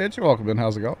 appreciate you. Welcome in.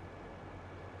 How's it going?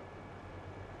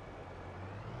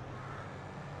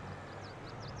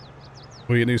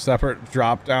 We do separate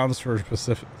drop downs for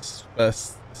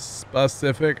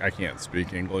specific. I can't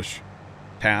speak English.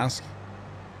 Task.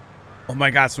 Oh my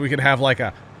god! So we could have like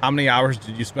a how many hours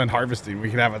did you spend harvesting?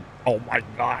 We could have a oh my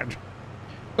god.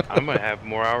 I'm gonna have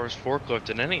more hours forklift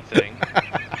than anything.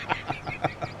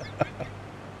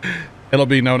 It'll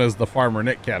be known as the Farmer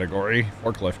Nick category,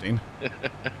 forklifting.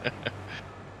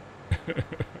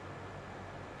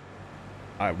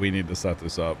 We need to set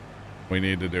this up. We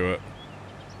need to do it.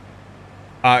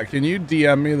 Can you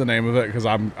DM me the name of it? Because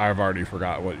I've already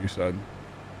forgot what you said.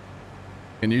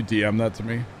 Can you DM that to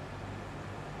me?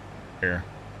 Here.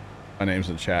 My name's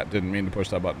in chat. Didn't mean to push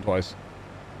that button twice.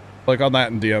 Click on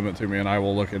that and DM it to me, and I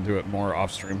will look into it more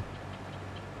off stream.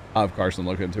 I'll have Carson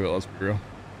look into it. Let's be real.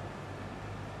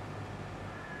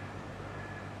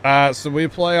 So we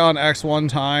play on X one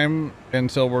time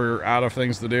until we're out of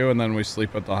things to do, and then we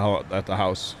sleep at the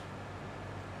house.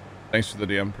 Thanks for the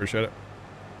DM. Appreciate it.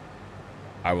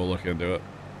 I will look into it.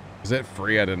 Is it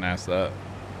free? I didn't ask that.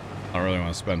 I don't really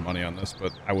want to spend money on this,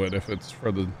 but I would if it's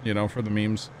for the, you know, for the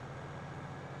memes.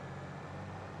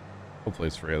 Hopefully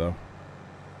it's free though.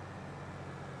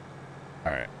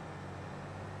 All right.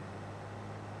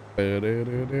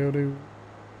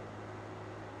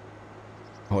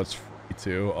 Oh, it's free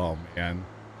too. Oh man,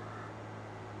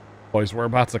 boys, we're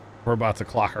about to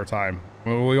clock our time.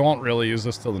 We won't really use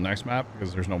this till the next map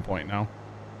because there's no point now.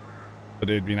 But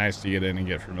it'd be nice to get in and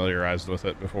get familiarized with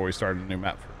it before we start a new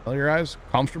map. Familiarized,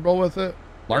 comfortable with it,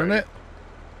 learn it.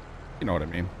 You know what I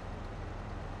mean?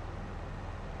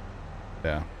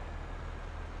 Yeah,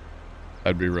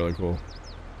 that'd be really cool.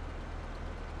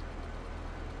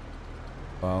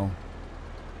 Wow.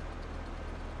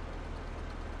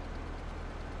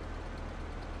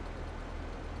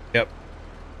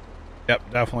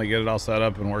 Yep, definitely get it all set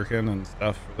up and working and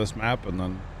stuff for this map, and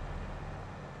then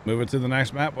move it to the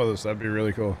next map with us. That'd be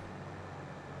really cool.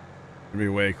 It'd be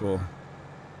way cool.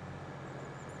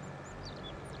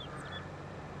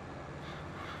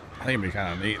 I think it'd be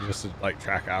kind of neat just to like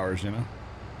track hours, you know?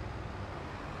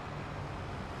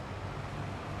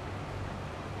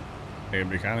 I think it'd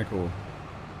be kind of cool.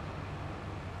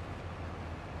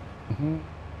 Mm-hmm.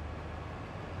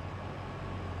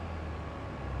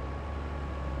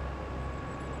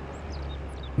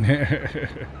 Am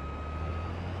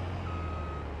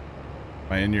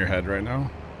I in your head right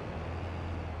now?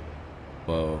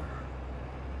 Whoa.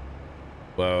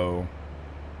 Whoa.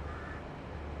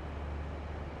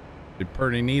 Be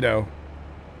pretty neato.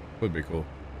 Would be cool.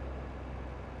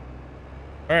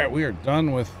 Alright, we are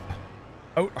done with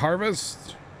oat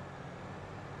harvest.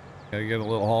 Gotta get a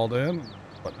little hauled in,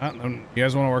 whatnot. You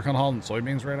guys want to work on hauling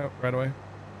soybeans right away?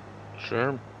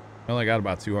 Sure. I only got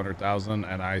about 200,000,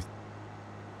 and I'm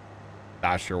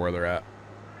not sure where they're at.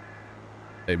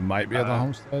 They might be at the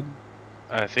homestead.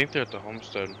 I think they're at the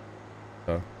homestead.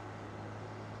 So.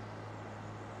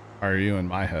 Are you in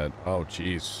my head? Oh,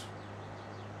 jeez.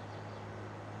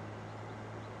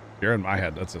 You're in my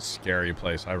head. That's a scary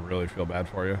place. I really feel bad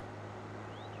for you.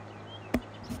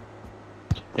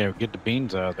 Yeah, get the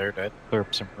beans out of there. That clear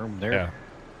up some room there. Yeah.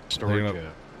 Storage.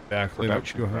 Yeah, clean up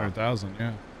 200,000.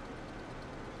 Yeah.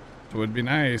 It would be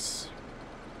nice.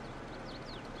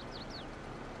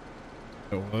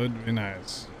 It would be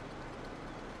nice.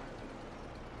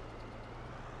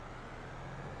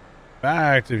 In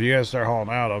fact, if you guys start hauling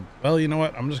out, well, you know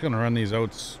what? I'm just going to run these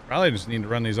oats. Probably just need to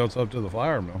run these oats up to the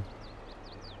flour mill.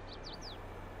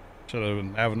 Should have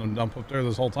been having them dump up there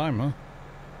this whole time, huh?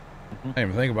 I didn't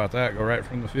even think about that. Go right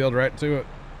from the field right to it.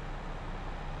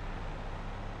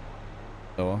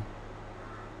 So,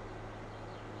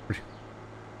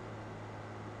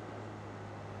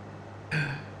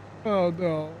 oh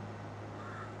no.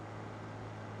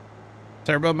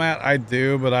 Turbo Matt, I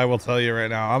do, but I will tell you right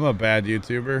now, I'm a bad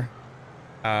YouTuber.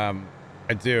 I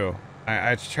I do.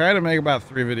 I try to make about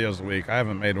 3 videos a week. I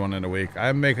haven't made one in a week.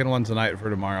 I'm making one tonight for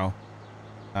tomorrow.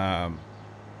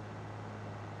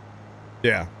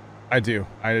 Yeah, I do.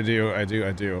 I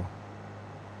do.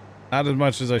 Not as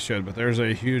much as I should, but there's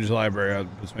a huge library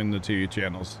between the 2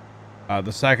 channels.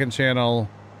 The second channel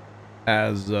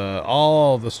has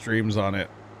all the streams on it.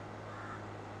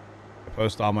 I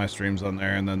post all my streams on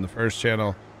there, and then the first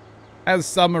channel has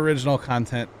some original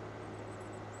content.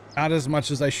 Not as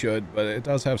much as I should, but it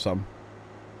does have some.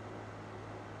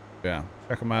 Yeah,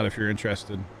 check them out if you're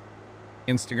interested.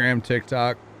 Instagram,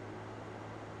 TikTok,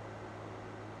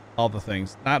 all the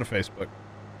things. Not a Facebook.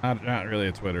 Not really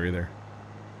a Twitter either.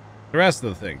 The rest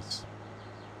of the things,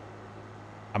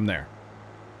 I'm there.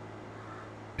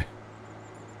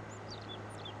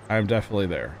 I'm definitely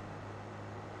there.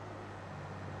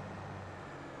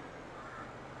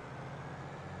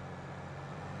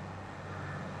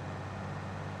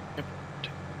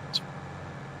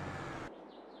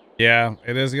 Yeah,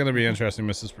 it is going to be interesting,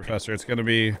 Mrs. Professor. It's going to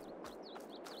be,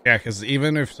 yeah, because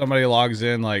even if somebody logs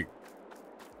in, like,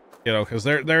 you know, because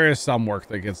there is some work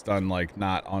that gets done, like,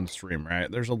 not on stream, right?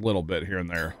 There's a little bit here and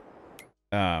there.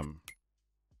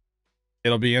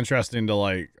 It'll be interesting to,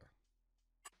 like,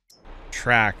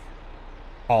 track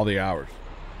all the hours.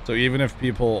 So even if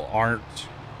people aren't,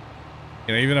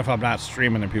 you know, even if I'm not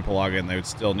streaming and people log in, they would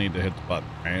still need to hit the button,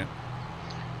 right?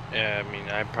 Yeah, I mean,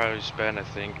 I probably spend, I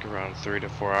think, around 3 to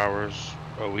 4 hours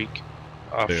a week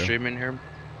off streaming here.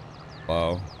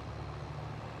 Wow.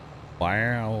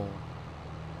 Wow.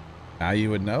 Now you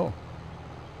would know.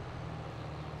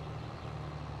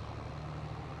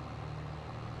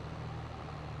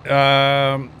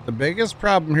 The biggest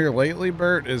problem here lately,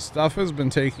 Bert, is stuff has been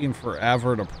taking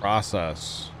forever to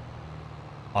process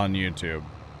on YouTube.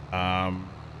 Let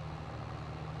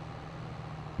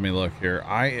me look here.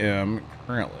 I am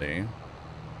currently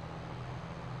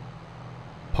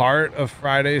part of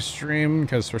Friday's stream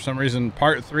because for some reason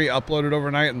part 3 uploaded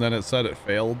overnight and then it said it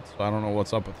failed. So I don't know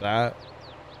what's up with that.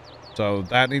 So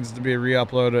that needs to be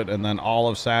re-uploaded, and then all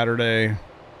of Saturday.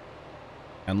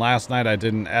 And last night I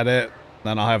didn't edit.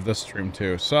 Then I'll have this stream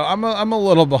too. So I'm a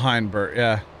little behind, Bert.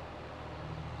 Yeah.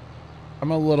 I'm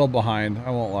a little behind.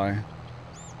 I won't lie.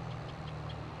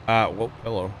 Whoa,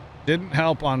 hello. Didn't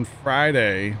help on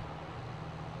Friday.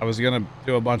 I was gonna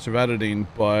do a bunch of editing,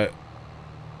 but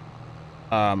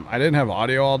I didn't have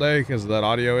audio all day because of that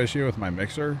audio issue with my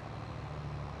mixer.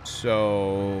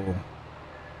 So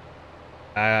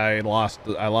I lost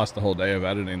the whole day of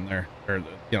editing there, or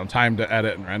you know, time to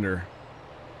edit and render.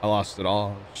 I lost it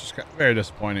all. It's just very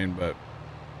disappointing, but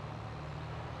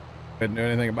couldn't do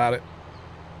anything about it.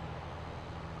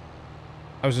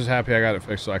 I was just happy I got it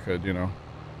fixed so I could, you know,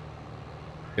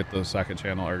 get the second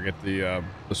channel or get the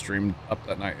stream up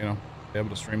that night, you know, be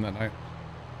able to stream that night.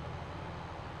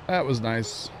 That was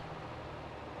nice.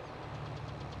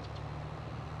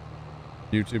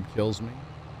 YouTube kills me.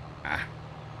 Ah.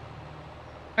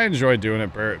 I enjoy doing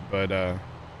it, Bert, but I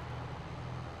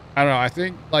don't know. I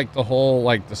think like the whole,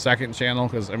 like the second channel,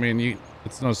 because I mean,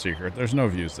 it's no secret. There's no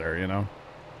views there, you know.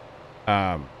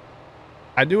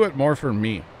 I do it more for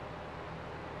me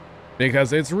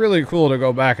because it's really cool to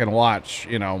go back and watch,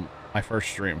 you know, my first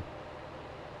stream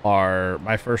or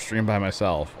my first stream by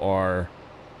myself or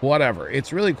whatever.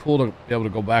 It's really cool to be able to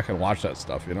go back and watch that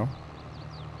stuff, you know.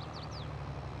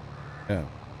 Yeah.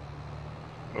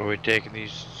 Are we taking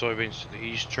these soybeans to the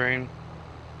east train?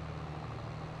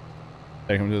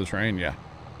 Take them to the train, yeah.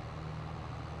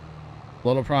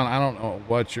 Little Prawn, I don't know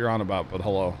what you're on about, but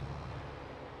hello.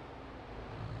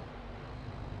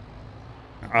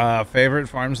 Favorite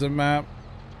farms of map?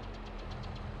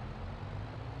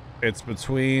 It's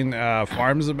between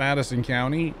farms of Madison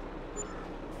County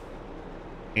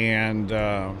and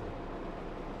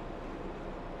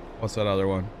what's that other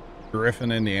one?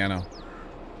 Griffin, Indiana.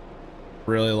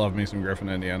 Really love me some Griffin,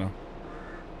 Indiana.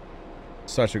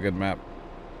 Such a good map.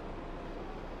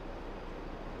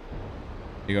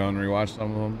 You go and rewatch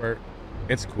some of them, Bert?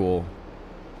 It's cool.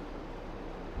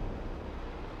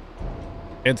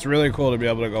 It's really cool to be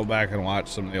able to go back and watch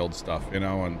some of the old stuff, you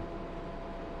know, and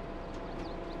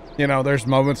you know, there's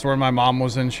moments where my mom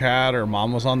was in chat or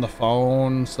mom was on the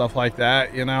phone, stuff like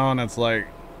that, you know, and it's like,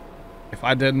 if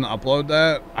I didn't upload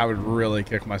that, I would really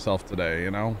kick myself today, you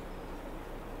know?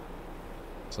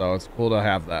 So it's cool to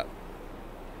have that.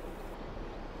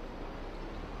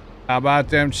 How about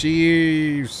them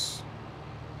Chiefs?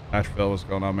 Nashville, what's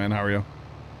going on, man? How are you?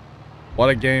 What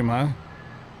a game, huh?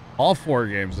 All 4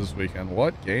 games this weekend.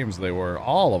 What games they were.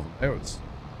 All of them. It was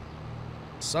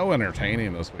so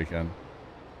entertaining this weekend.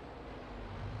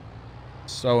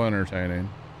 So entertaining.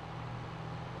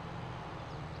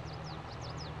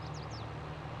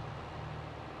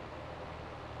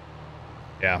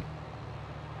 Yeah.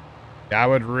 Yeah, I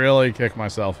would really kick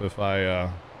myself if I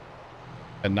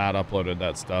had not uploaded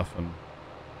that stuff, and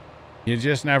you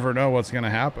just never know what's going to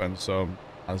happen, so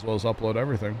might as well as upload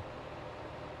everything.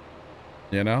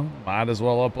 You know, might as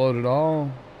well upload it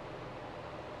all.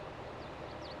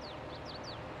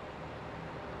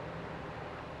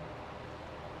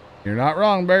 You're not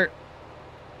wrong, Bert.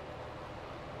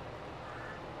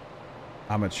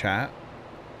 I'm a chat.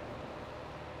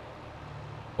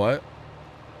 What?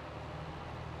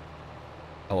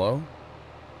 Hello?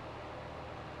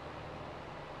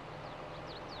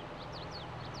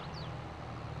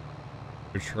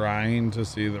 You're trying to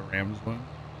see the Rams win?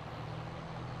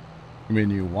 I mean,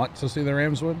 you want to see the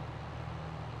Rams win?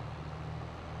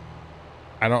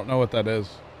 I don't know what that is.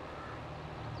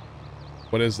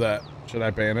 What is that? Should I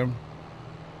ban him?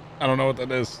 I don't know what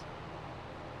that is.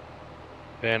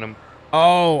 Ban him.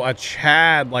 Oh, a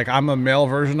Chad. Like I'm a male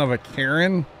version of a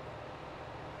Karen?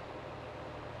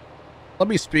 Let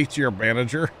me speak to your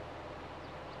manager.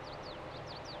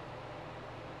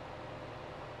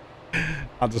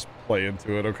 I'll just play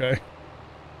into it, okay?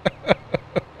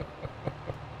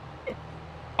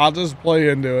 I'll just play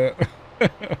into it.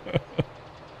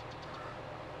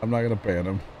 I'm not gonna ban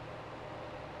him.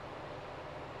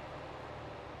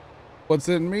 What's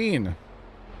it mean?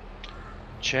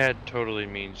 Chad totally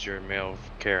means you're a male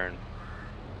Karen.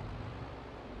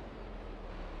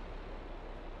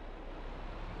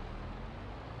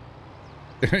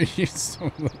 You some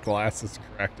of the glasses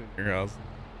cracked in your house.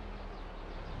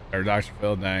 Or Dr.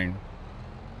 Phil, dang.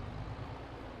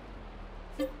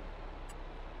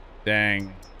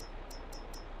 Dang.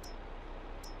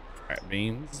 Alright,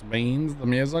 beans, the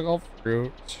musical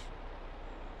fruit.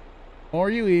 More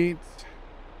you eat.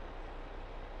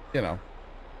 You know.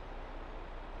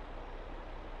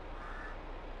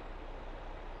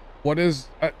 What is...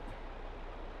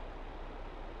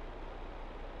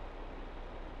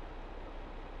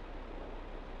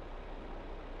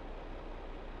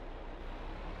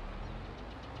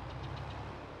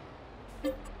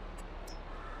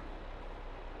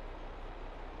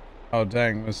 Oh,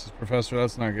 dang, Mrs. Professor,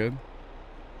 that's not good.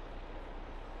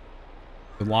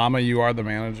 The Llama, you are the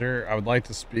manager. I would like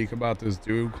to speak about this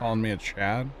dude calling me a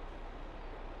Chad.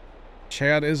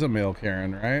 Chad is a male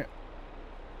Karen, right?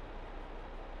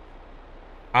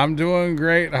 I'm doing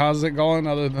great. How's it going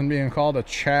other than being called a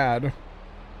Chad?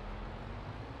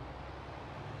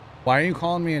 Why are you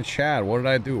calling me a Chad? What did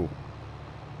I do?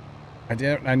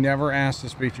 I never asked to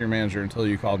speak to your manager until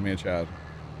you called me a Chad.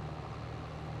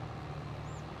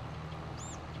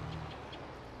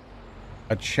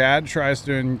 A Chad tries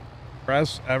to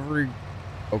impress every...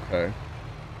 Okay.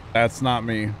 That's not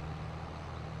me.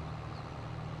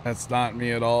 That's not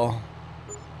me at all.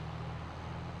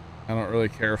 I don't really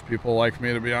care if people like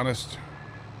me, to be honest.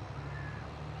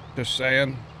 Just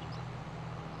saying.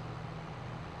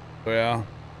 So yeah.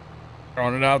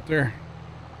 Throwing it out there.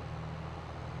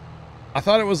 I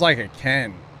thought it was like a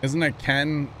Ken. Isn't a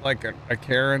Ken like a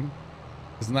Karen?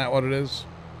 Isn't that what it is?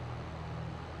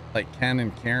 Like Ken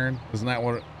and Karen? Isn't that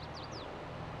what it...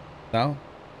 No?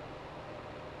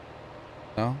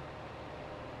 No?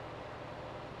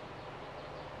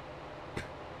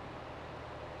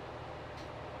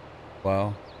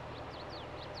 Well.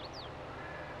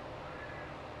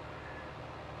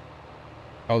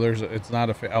 Oh, it's not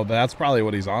a... Oh, that's probably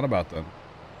what he's on about then.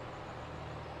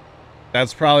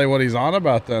 That's probably what he's on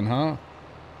about then, huh?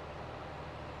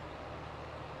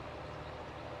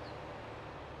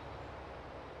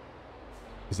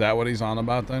 Is that what he's on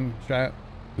about then, chat?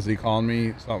 Is he calling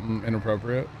me something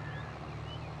inappropriate?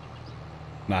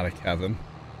 Not a Kevin.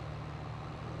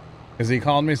 Is he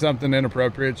calling me something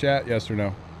inappropriate, chat? Yes or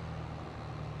no?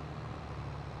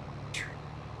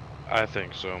 I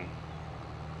think so.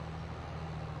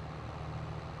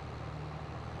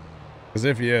 Because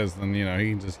if he is, then, you know, he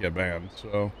can just get banned.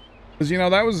 So, because, you know,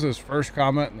 that was his first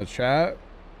comment in the chat.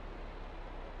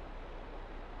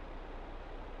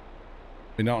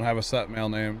 We don't have a set male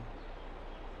name.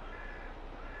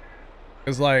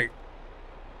 Because, like,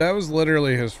 that was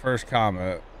literally his first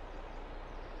comment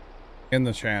in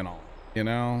the channel, you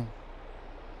know?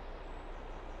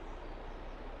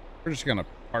 We're just going to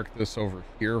park this over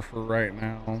here for right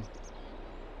now.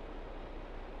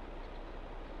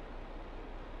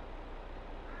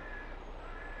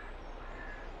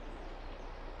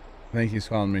 I think he's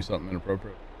calling me something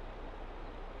inappropriate.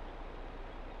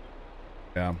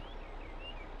 Yeah.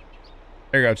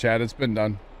 There you go, Chad. It's been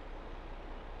done.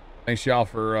 Thanks y'all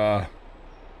for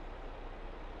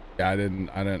yeah, I didn't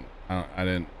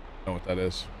know what that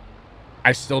is.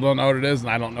 I still don't know what it is, and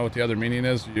I don't know what the other meaning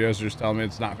is. You guys are just telling me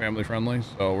it's not family friendly,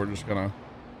 so we're just gonna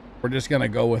we're just gonna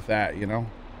go with that, you know.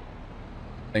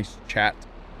 Thanks, chat.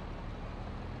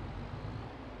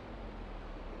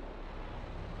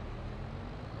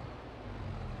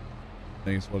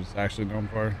 Thanks what it's actually known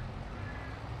for.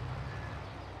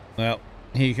 Well,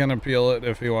 he can appeal it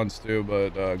if he wants to, but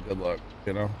good luck,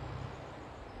 you know.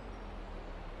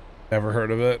 Ever heard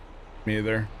of it? Me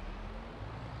either.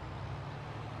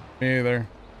 Me either.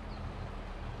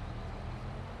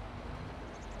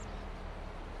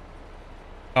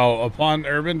 Oh, upon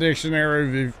Urban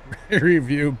Dictionary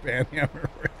review, panhammer.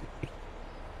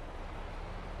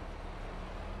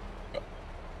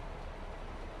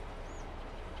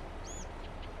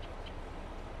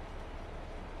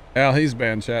 Hell, he's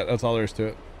banned, chat. That's all there is to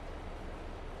it.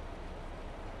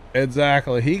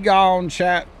 Exactly. He gone,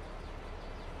 chat.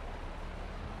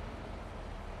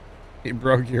 He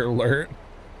broke your alert.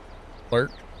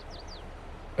 Alert.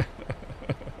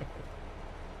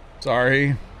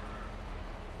 Sorry.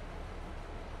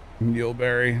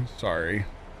 Muleberry. Sorry.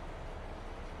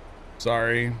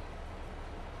 Sorry.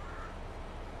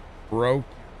 Broke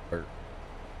your alert.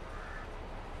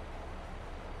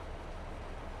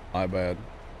 My bad.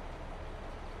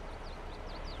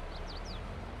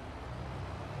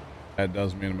 That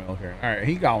does mean a military. All right,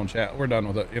 he gone, chat. We're done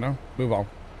with it, you know? Move on.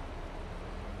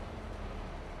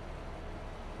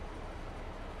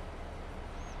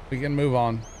 We can move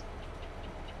on.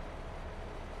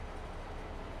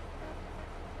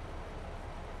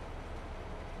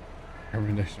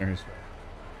 Urban Dictionary.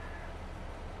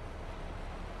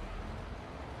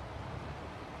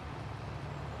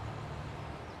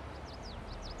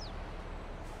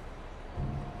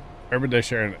 Urban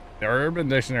Dictionary. The Urban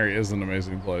Dictionary is an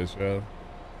amazing place, yeah.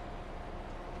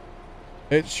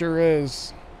 It sure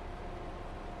is.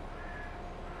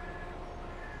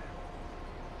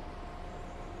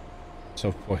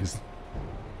 So poison.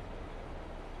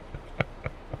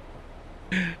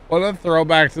 What a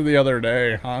throwback to the other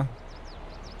day, huh?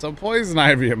 So poison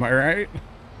ivy, am I right?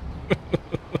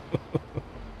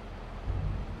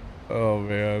 Oh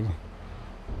man.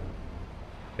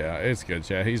 Yeah, it's good,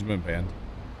 chat. He's been banned.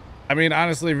 I mean,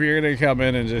 honestly, if you're gonna come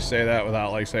in and just say that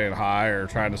without like saying hi or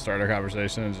trying to start a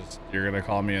conversation, and just you're gonna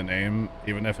call me a name,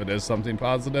 even if it is something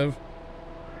positive,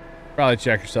 probably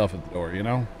check yourself at the door, you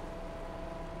know?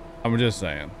 I'm just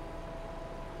saying.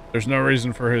 There's no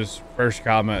reason for his first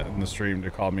comment in the stream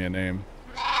to call me a name.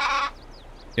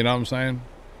 You know what I'm saying?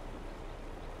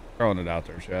 Throwing it out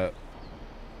there, chat.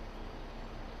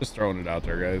 Just throwing it out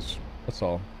there, guys. That's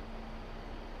all.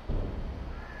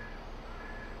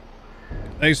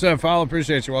 Thanks for that follow.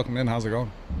 Appreciate you. Welcome in. How's it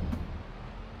going?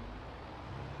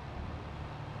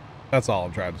 That's all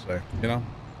I'm trying to say, you know?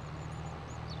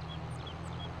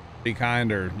 Be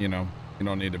kind, or, you know, you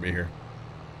don't need to be here.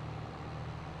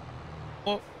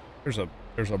 Well, there's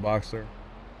a box there.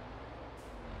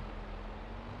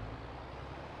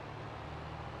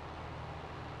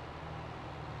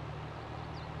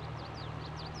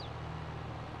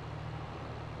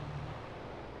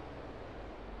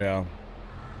 Yeah.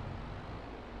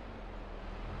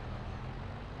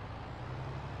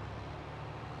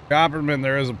 Copperman,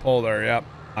 there is a poll there. Yep.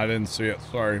 I didn't see it.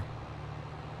 Sorry.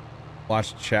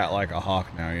 Watch chat like a hawk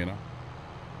now, you know.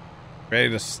 Ready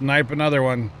to snipe another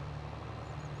one.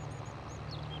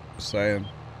 Just saying.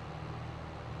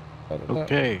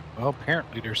 Okay. Well,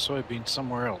 apparently there's soybeans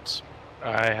somewhere else.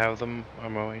 I have them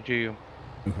on my way to you.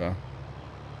 Okay.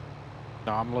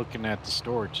 No, I'm looking at the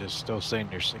storage. It's still saying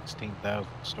there's 16,000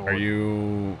 stored. Are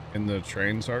you in the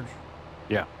train, Sarge?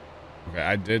 Yeah. Okay,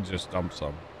 I did just dump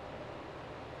some.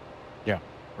 Yeah,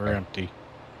 we're empty.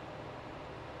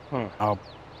 Huh. I'll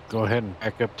go ahead and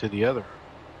back up to the other.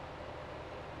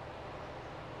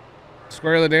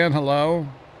 Squarely Dan, hello.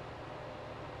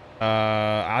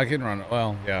 I can run.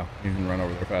 Well, yeah, you can run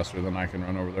over there faster than I can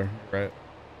run over there. Right.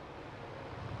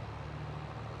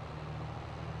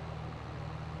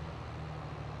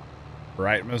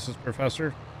 Right, Mrs.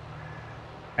 Professor.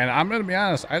 And I'm gonna be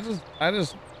honest. I don't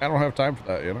have time for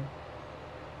that. You know.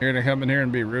 You're gonna come in here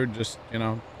and be rude. Just, you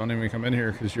know, don't even come in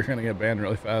here because you're gonna get banned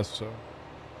really fast. So,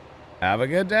 have a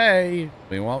good day.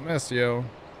 We won't miss you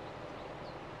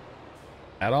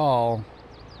at all.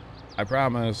 I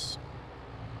promise.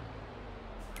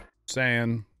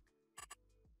 Saying.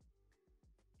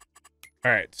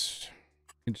 All right.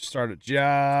 Need to start a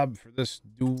job for this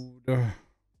dude.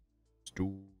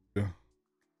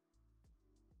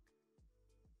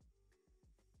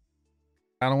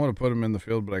 I don't want to put him in the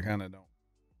field, but I kind of don't.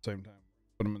 At the same time,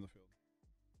 put him in the field.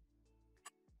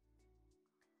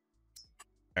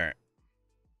 All right.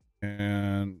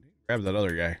 And grab that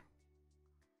other guy.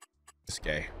 This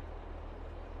guy.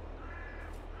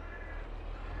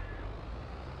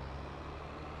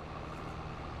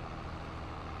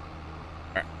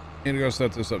 Need to go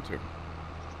set this up too.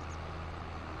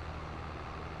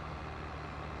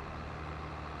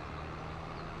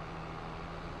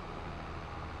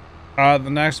 The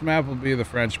next map will be the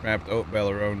French map, the Haute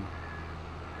Belleron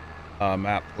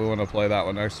map. We want to play that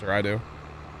one next, or I do.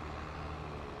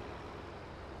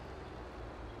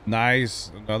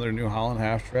 Nice, another New Holland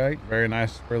half track. Very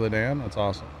nice for Ledan. That's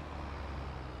awesome.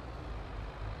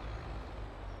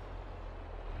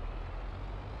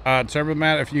 Turbo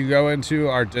Matt, if you go into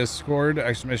our Discord,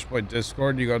 exclamation point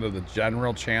Discord, you go to the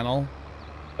general channel.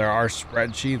 There are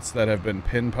spreadsheets that have been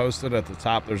pin posted at the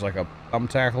top. There's like a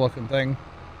thumbtack looking thing.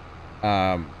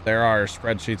 There are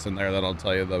spreadsheets in there that'll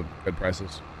tell you the good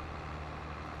prices.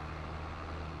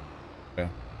 Yeah.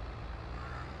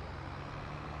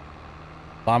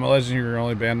 Llama Legend, you were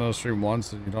only banned on the stream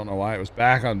once and you don't know why. It was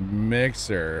back on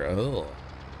Mixer. Ugh.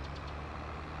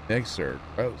 Mixer.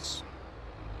 Gross.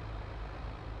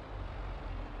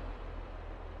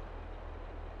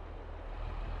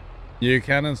 You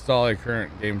can install a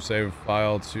current game save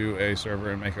file to a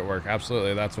server and make it work.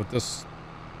 Absolutely. That's what this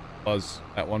was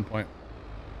at one point.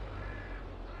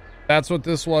 That's what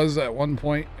this was at one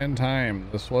point in time.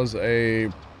 This was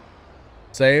a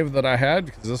save that I had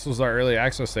because this was our early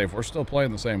access save. We're still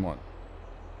playing the same one.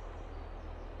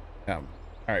 Yeah. All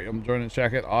right. I'm joining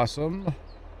check it. Awesome.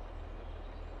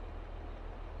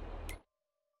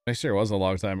 Mixer was a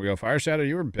long time ago. Fire Shadow,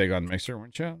 you were big on Mixer,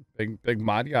 weren't you? Big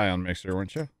mod guy on Mixer,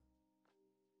 weren't you?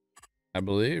 I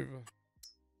believe.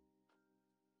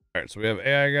 All right, so we have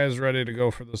AI guys ready to go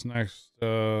for this next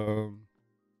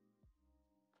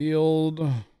field.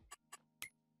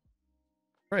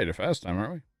 Right, a fast time,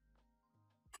 aren't we?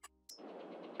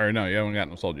 Or no, you haven't gotten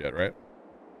them sold yet, right?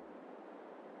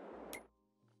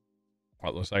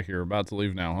 Well, it looks like you're about to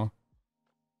leave now, huh?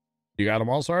 You got them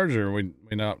all, Sarge, or we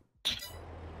not?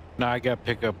 No, I got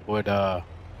pickup with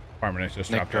Farmer Nick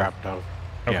just Nick dropped out.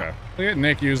 Okay. Yeah. Look at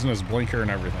Nick using his blinker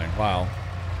and everything. Wow.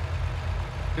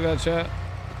 See that, chat?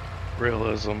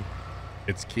 Realism.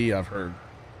 It's key, I've heard.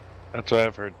 That's what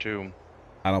I've heard too.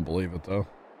 I don't believe it, though.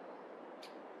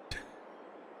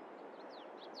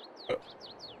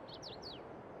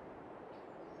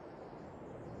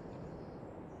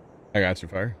 I got you,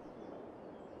 Fire.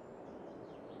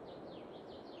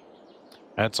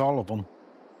 That's all of them.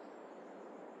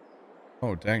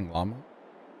 Oh, dang, Llama.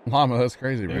 Llama, that's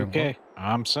crazy, man. Okay,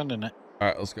 I'm sending it. All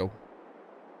right, let's go.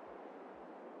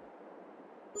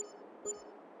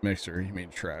 Mixer, you mean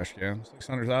trash can?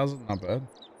 600,000? Not bad.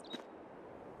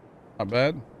 Not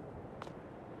bad.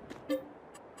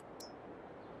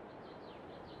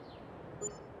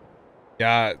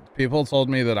 Yeah, people told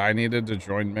me that I needed to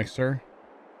join Mixer.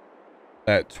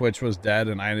 That Twitch was dead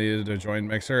and I needed to join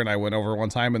Mixer, and I went over one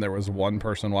time and there was one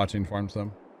person watching Farm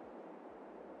Sim.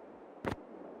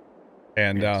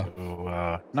 And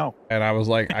no. And I was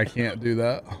like, I can't do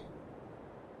that.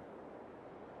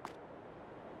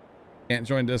 Can't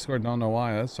join Discord, don't know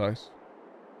why. That sucks.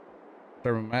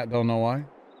 Server Matt, don't know why.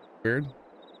 Weird.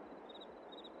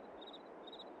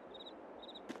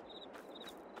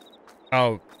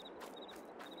 Oh,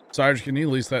 Sarge, can you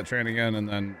lease that train again and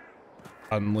then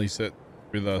unlease it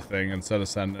through the thing instead of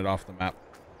sending it off the map?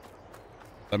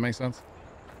 That makes sense?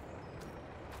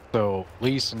 So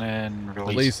lease and then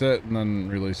release. Lease it and then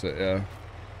release it, yeah.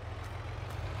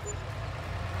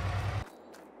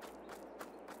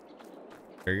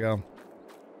 There you go.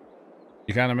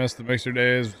 You kind of missed the Mixer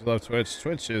days. Love Twitch.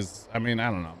 Twitch is, I mean, I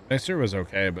don't know. Mixer was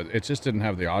okay, but it just didn't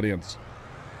have the audience.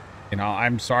 You know,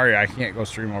 I'm sorry I can't go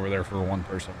stream over there for one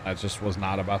person. That just was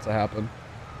not about to happen.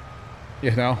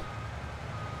 You know?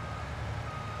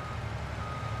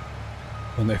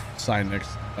 When they signed Nick's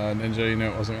Ninja, you knew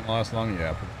it wasn't going to last long?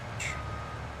 Yeah, pretty much.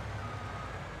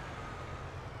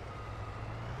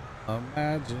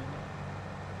 Imagine.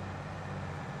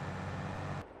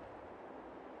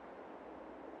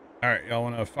 All right, y'all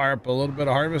want to fire up a little bit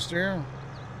of harvest here?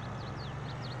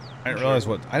 I didn't realize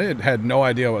what had no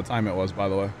idea what time it was, by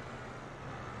the way.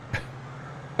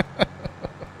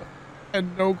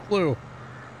 Had no clue.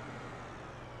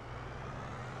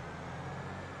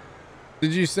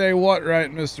 Did you say what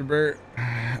right, Mr. Burt?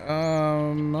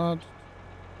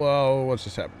 Well, what's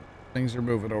just happened? Things are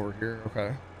moving over here.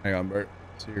 Okay. Hang on, Burt.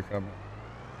 See your comment.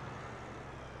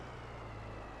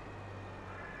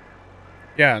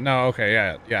 Yeah, no, okay,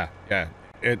 yeah.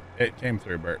 It came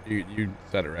through, Bert. You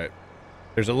said it right.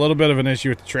 There's a little bit of an issue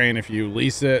with the train. If you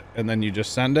lease it and then you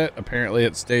just send it, apparently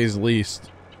it stays leased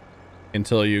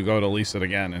until you go to lease it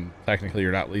again, and technically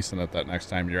you're not leasing it that next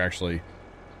time, you're actually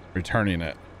returning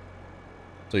it.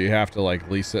 So you have to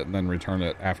like lease it and then return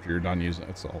it after you're done using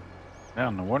it. So, yeah,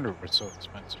 no wonder it's so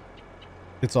expensive.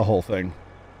 It's a whole thing.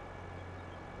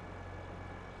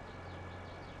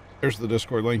 There's the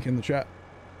Discord link in the chat.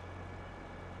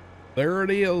 There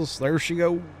it is. There she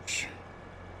goes.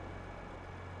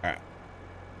 All right.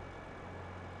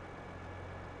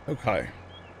 Okay.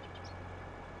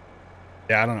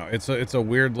 Yeah, I don't know. It's a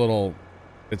weird little,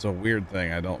 it's a weird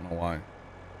thing. I don't know why.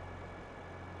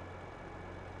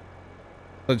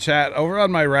 The chat over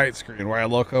on my right screen, where I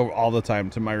look over all the time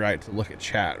to my right to look at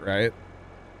chat, right?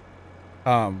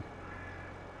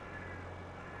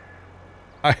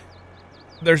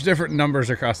 There's different numbers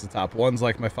across the top. One's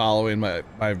like my following, my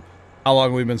how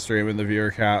long we've been streaming, the viewer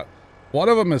count. One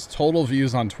of them is total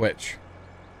views on Twitch.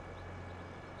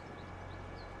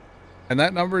 And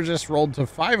that number just rolled to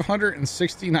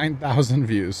 569,000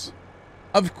 views.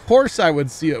 Of course I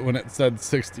would see it when it said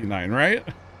 69, right?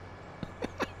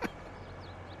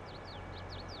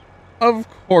 Of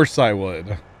course I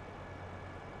would.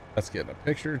 Let's get a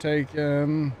picture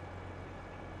taken.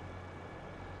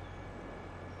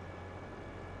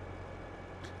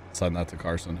 Send that to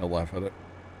Carson. He'll laugh at it.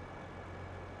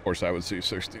 Of course I would see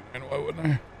 69. Why wouldn't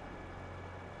I?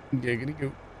 Giggity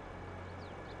goop.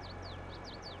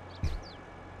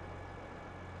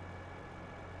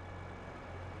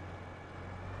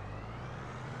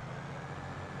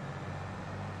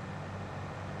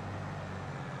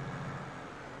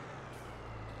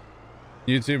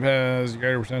 YouTube has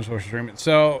greater potential for streaming.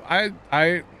 So I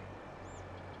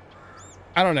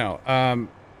don't know.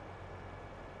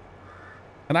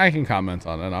 And I can comment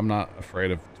on it. I'm not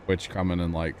afraid of Twitch coming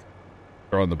and like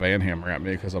throwing the ban hammer at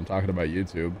me because I'm talking about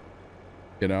YouTube.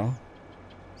 You know?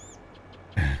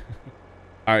 All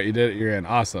right, you did it. You're in.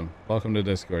 Awesome. Welcome to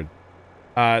Discord.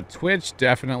 Twitch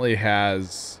definitely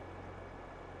has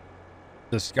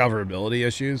discoverability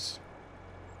issues,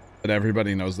 but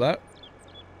everybody knows that.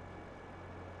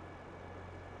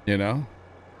 You know?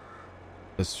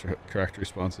 This correct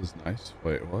response is nice.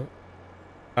 Wait, what?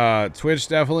 Twitch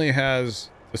definitely has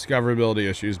discoverability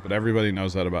issues, but everybody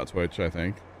knows that about Twitch, I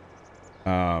think.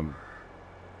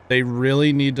 They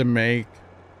really need to make,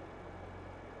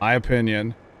 my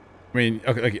opinion, I mean,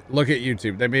 okay, look at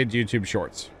YouTube. They made YouTube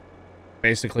Shorts.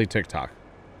 Basically TikTok.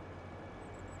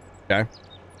 Okay?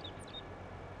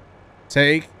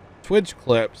 Take Twitch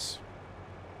clips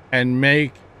and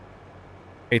make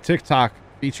a TikTok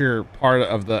feature part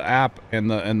of the app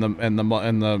and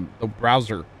the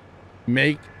browser.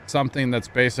 Make something that's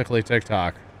basically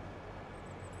TikTok,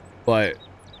 but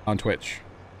on Twitch.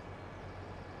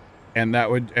 And that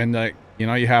would, and like, you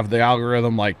know, you have the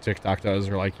algorithm like TikTok does,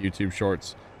 or like YouTube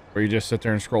Shorts, where you just sit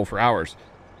there and scroll for hours,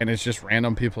 and it's just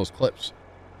random people's clips.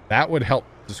 That would help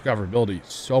discoverability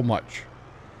so much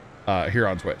here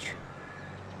on Twitch.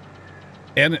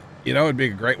 And, you know, it'd be a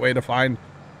great way to find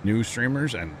new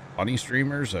streamers and funny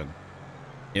streamers and,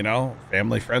 you know,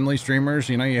 family-friendly streamers.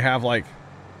 You know, you have like,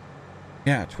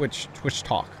 yeah, Twitch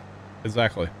talk.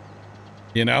 Exactly.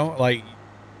 You know, like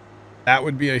that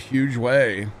would be a huge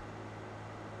way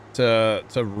to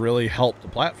really help the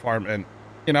platform. And,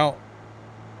 you know,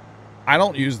 I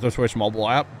don't use the Twitch mobile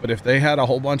app, but if they had a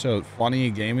whole bunch of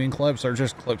funny gaming clips or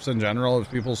just clips in general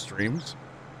of people's streams,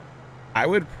 I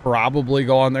would probably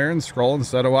go on there and scroll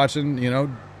instead of watching, you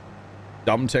know,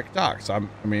 dumb TikToks.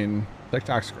 I mean,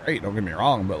 TikTok's great, don't get me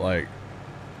wrong, but like,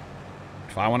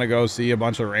 if I want to go see a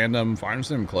bunch of random farm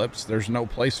sim clips, there's no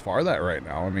place for that right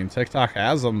now. I mean, TikTok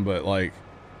has them, but like,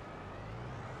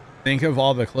 think of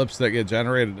all the clips that get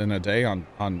generated in a day on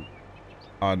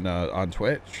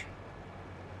Twitch,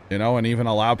 you know, and even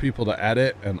allow people to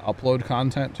edit and upload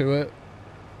content to it.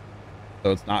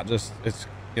 So it's not just, it's,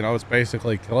 you know, it's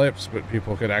basically clips, but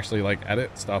people could actually like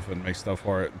edit stuff and make stuff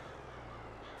for it.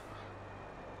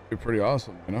 Be pretty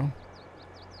awesome, you know.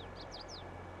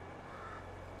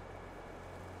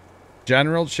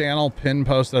 General channel pin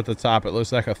post at the top. It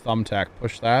looks like a thumbtack.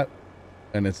 Push that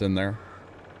and it's in there.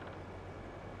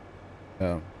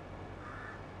 Yeah.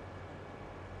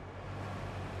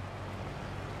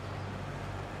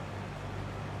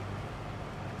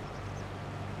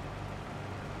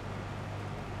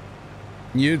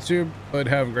 YouTube could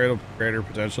have greater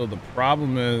potential. The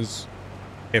problem is,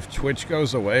 if Twitch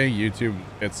goes away, YouTube,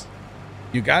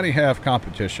 you gotta have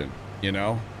competition, you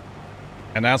know?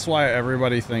 And that's why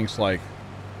everybody thinks like,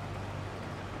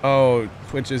 oh,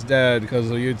 Twitch is dead because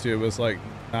of YouTube. It's like,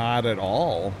 not at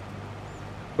all.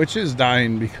 Twitch is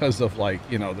dying because of like,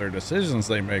 you know, their decisions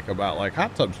they make about like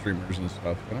hot tub streamers and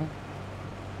stuff, you know?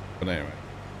 But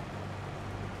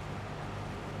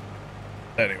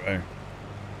anyway.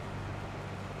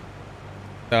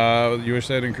 You wish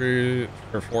they'd increase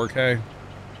for 4K?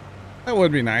 That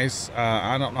would be nice.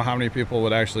 I don't know how many people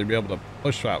would actually be able to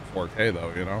push out 4K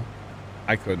though, you know?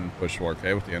 I couldn't push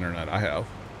 4K with the internet I have.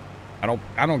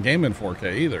 I don't game in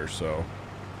 4K either, so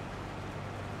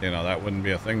you know that wouldn't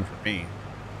be a thing for me.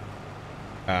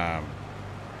 But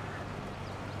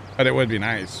it would be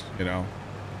nice, you know.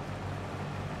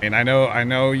 I mean, I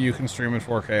know you can stream in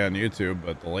 4K on YouTube,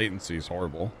 but the latency is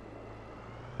horrible.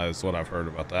 That's what I've heard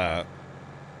about that.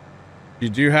 You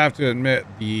do have to admit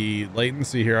the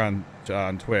latency here on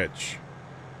Twitch,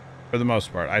 for the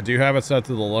most part. I do have it set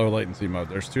to the low latency mode.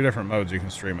 There's 2 different modes you can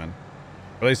stream in.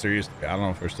 At least there used to be. I don't know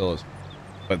if there still is.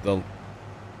 But the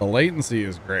latency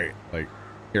is great. Like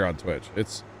here on Twitch,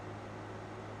 it's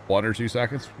 1 or 2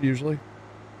 seconds usually.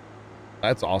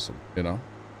 That's awesome, you know?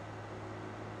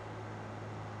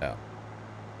 Yeah.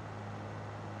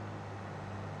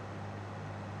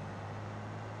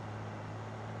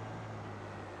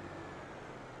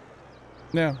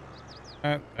 Yeah.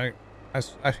 I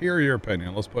hear your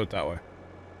opinion. Let's put it that way.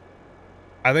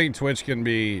 I think Twitch can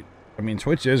be, I mean,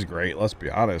 Twitch is great. Let's be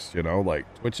honest, you know, like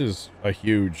Twitch is a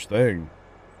huge thing.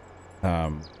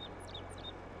 You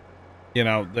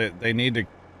know, they need to,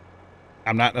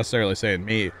 I'm not necessarily saying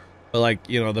me, but like,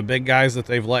 you know, the big guys that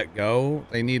they've let go,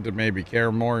 they need to maybe care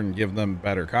more and give them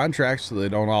better contracts so they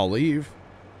don't all leave.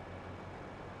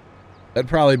 That'd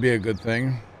probably be a good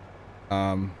thing.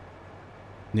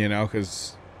 You know,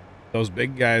 because those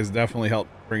big guys definitely help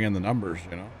bring in the numbers,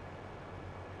 you know.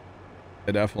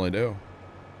 They definitely do.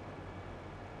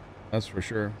 That's for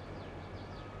sure.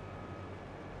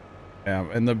 Yeah,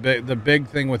 and the big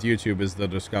thing with YouTube is the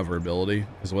discoverability,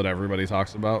 is what everybody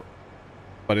talks about.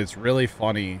 But it's really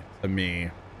funny to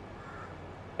me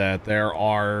that there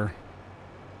are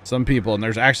some people, and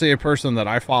there's actually a person that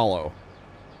I follow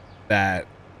that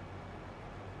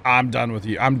I'm done with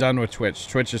you. I'm done with Twitch.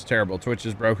 Twitch is terrible. Twitch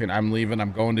is broken. I'm leaving.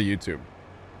 I'm going to YouTube.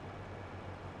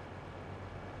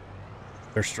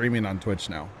 They're streaming on Twitch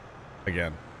now.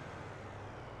 Again.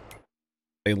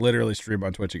 They literally stream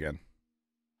on Twitch again.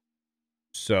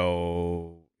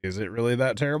 So, is it really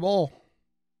that terrible?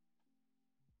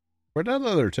 Where'd that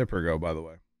other tipper go, by the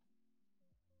way?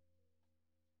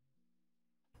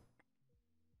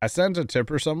 I sent a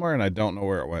tipper somewhere and I don't know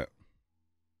where it went.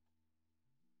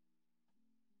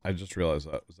 I just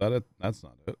realized that. Is that it? That's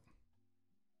not it.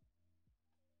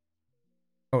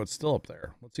 Oh, it's still up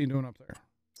there. What's he doing up there?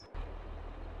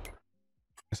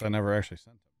 Guess I never actually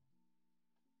sent him.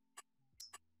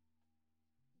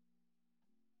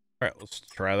 All right, let's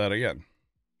try that again.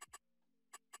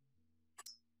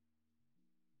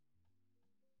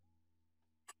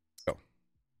 Go.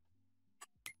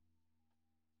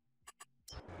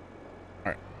 All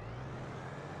right.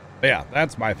 But yeah,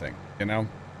 that's my thing, you know?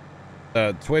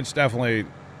 Twitch definitely,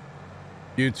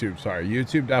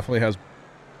 YouTube definitely has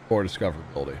poor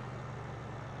discoverability.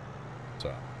 So,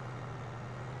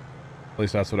 at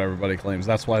least that's what everybody claims.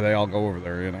 That's why they all go over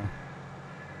there, you know.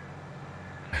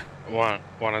 Want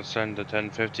to send the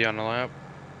 1050 on the lap?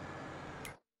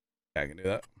 Yeah, I can do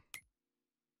that.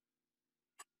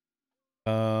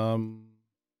 Why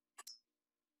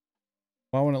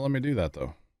wouldn't it let me do that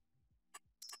though?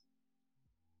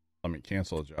 Let me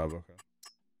cancel a job. Okay.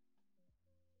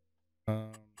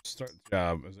 Start the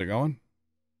job. Is it going?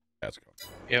 Yeah, it's going.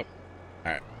 Yep.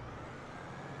 All right.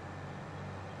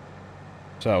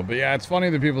 So, but yeah, it's funny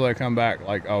the people that come back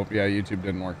like, oh yeah, YouTube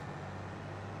didn't work.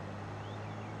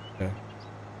 Yeah.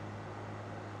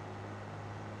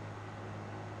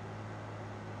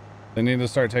 They need to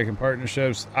start taking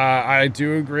partnerships. I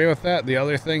do agree with that. The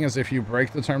other thing is if you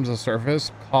break the terms of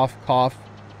service, cough, cough.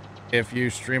 If you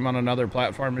stream on another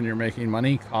platform and you're making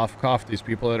money, cough, cough. These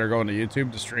people that are going to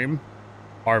YouTube to stream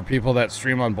are people that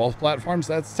stream on both platforms.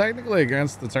 That's technically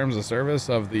against the terms of service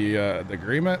of the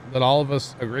agreement that all of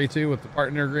us agree to with the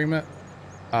partner agreement.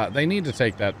 They need to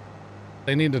take that.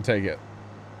 They need to take it.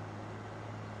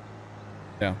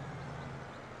 Yeah.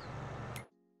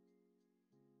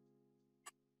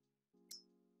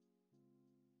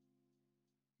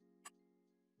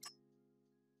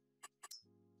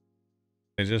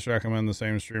 They just recommend the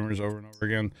same streamers over and over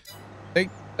again.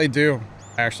 They do.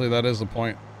 Actually, that is the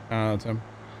point, Tim.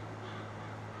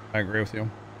 I agree with you.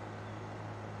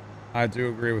 I do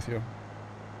agree with you.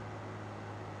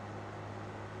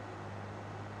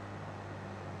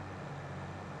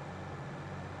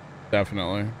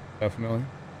 Definitely. Definitely.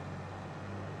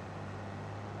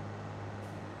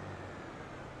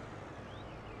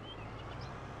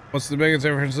 What's the biggest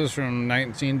differences from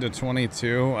 19 to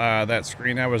 22? That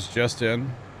screen I was just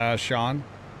in, Sean,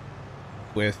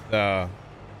 with the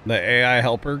AI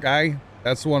helper guy.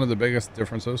 That's one of the biggest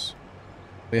differences.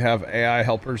 They have AI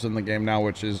helpers in the game now,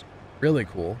 which is really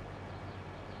cool.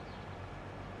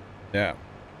 Yeah.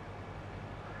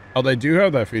 Oh, they do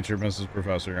have that feature, Mrs.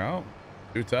 Professor. Oh,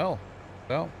 do tell.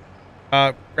 Tell.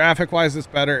 Graphic wise, it's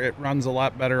better. It runs a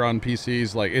lot better on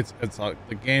PCs. Like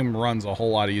the game runs a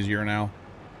whole lot easier now.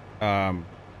 I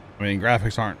mean,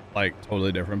 graphics aren't like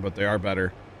totally different, but they are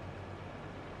better.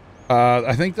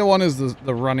 I think the one is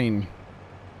the running,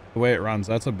 the way it runs.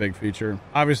 That's a big feature.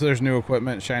 Obviously, there's new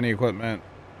equipment, shiny equipment,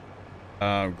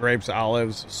 grapes,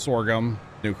 olives, sorghum,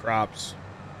 new crops,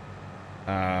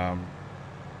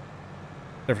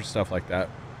 different stuff like that.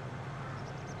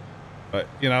 But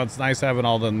you know, it's nice having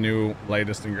all the new,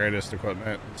 latest and greatest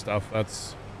equipment and stuff.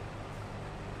 That's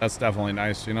definitely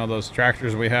nice. You know, those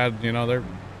tractors we had, you know, they're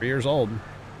 3 years old.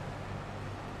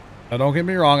 Now, don't get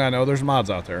me wrong, I know there's mods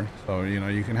out there, so, you know,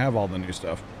 you can have all the new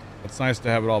stuff. It's nice to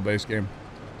have it all base game.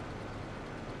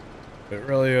 It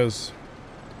really is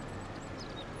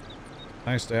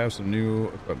nice to have some new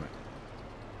equipment.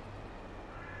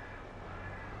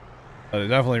 But it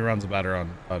definitely runs better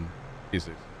on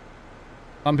PCs.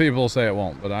 Some people say it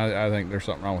won't, but I think there's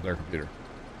something wrong with their computer.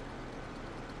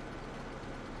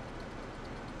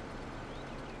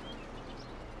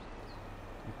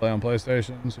 Play on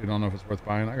PlayStation, so you don't know if it's worth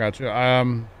buying. I got you.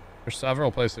 There's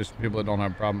several PlayStation people that don't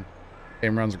have a problem.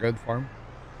 Game runs good for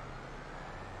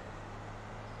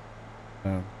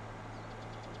them.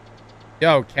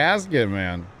 Yo, Casket,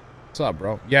 man. What's up,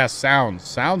 bro? Yeah, sounds.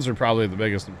 Sounds are probably the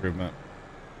biggest improvement.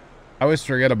 I always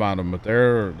forget about them, but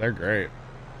they're great.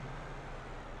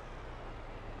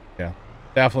 Yeah,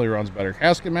 definitely runs better.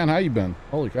 Casket, man, how you been?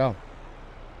 Holy cow.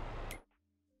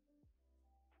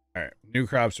 All right, new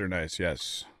crops are nice,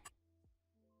 yes.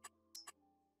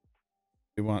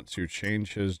 We want to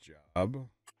change his job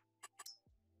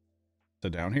to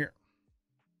down here.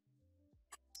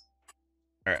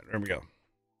 All right, there we go.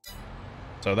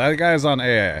 So that guy's on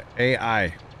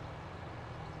AI.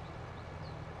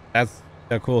 That's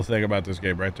the cool thing about this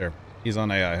game right there. He's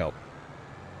on AI help.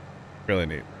 Really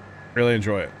neat. Really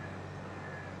enjoy it.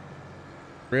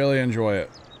 Really enjoy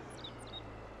it.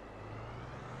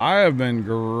 I have been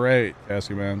great,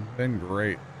 Cassie, man. Been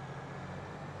great.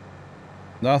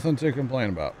 Nothing to complain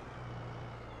about.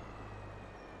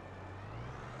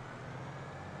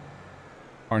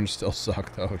 Orange still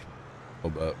suck, though. A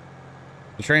little bit.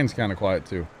 The train's kind of quiet,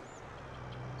 too.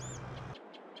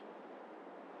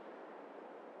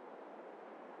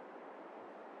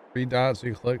 Three dots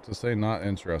you click to say not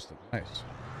interested. Nice.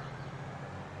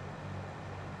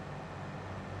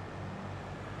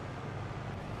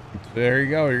 There you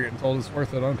go. You're getting told it's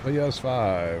worth it on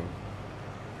PS5.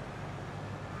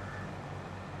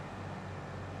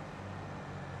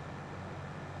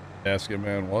 Ask it,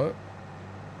 man, what?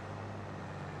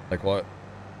 Like what?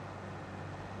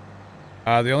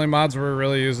 The only mods we're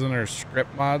really using are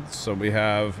script mods. So we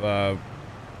have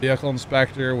vehicle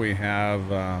inspector. We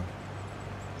have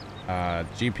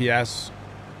GPS.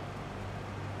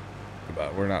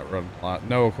 But we're not running a lot.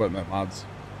 No equipment mods.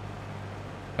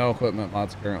 No equipment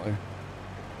mods currently.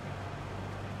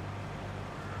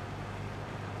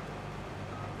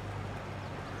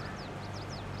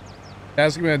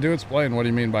 Asking me, I do explain. What do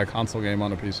you mean by console game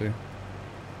on a PC?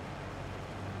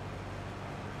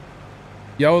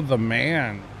 Yo, the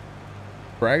man.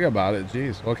 Brag about it.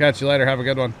 Jeez. We'll catch you later. Have a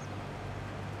good one.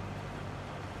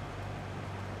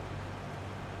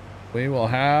 We will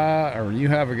have, or you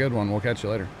have a good one. We'll catch you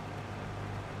later.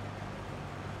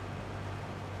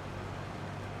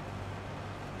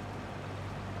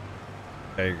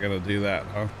 Okay, you're gonna do that,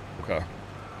 huh? Okay.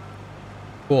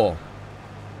 Cool.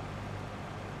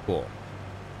 Cool.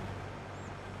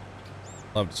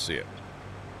 Love to see it.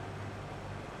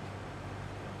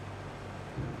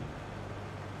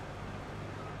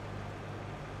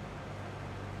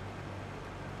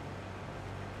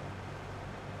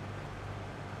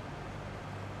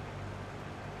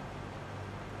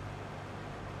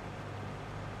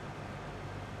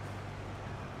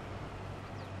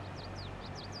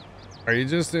 Are you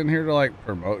just in here to like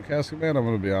promote Casket Man? I'm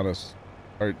gonna be honest.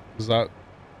 Or is that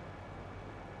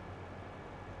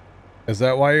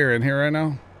why you're in here right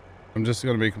now? I'm just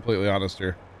gonna be completely honest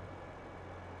here.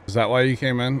 Is that why you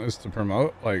came in? Is to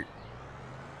promote? Like,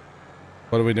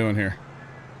 what are we doing here?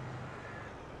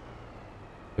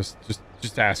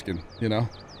 Just asking, you know?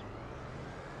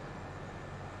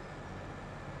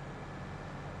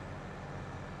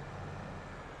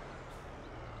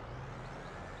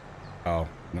 Oh,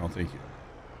 no, thank you.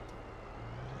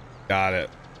 Got it.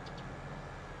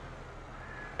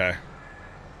 Okay.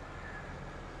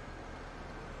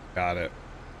 Got it.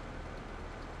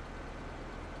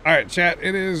 All right, chat.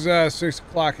 It is 6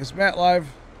 o'clock. Is Matt live?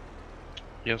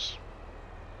 Yes.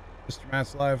 Mr.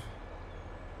 Matt's live?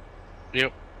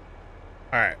 Yep.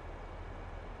 All right.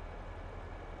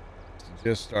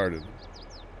 Just started.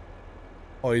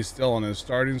 Oh, he's still on his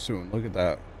starting soon. Look at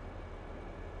that.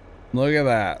 Look at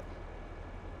that.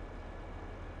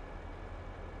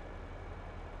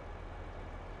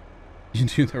 You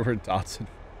knew there were dots in.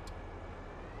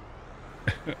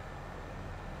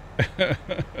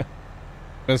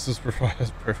 Mrs.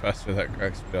 Professor, that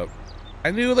cracks me up.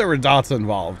 I knew there were dots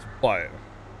involved, but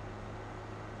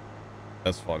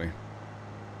that's funny.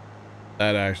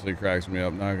 That actually cracks me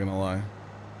up, not gonna lie.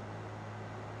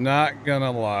 Not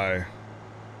gonna lie.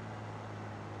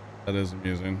 That is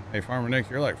amusing. Hey, Farmer Nick,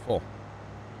 you're like full.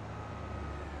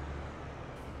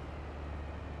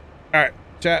 All right,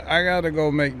 chat, I gotta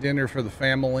go make dinner for the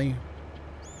family.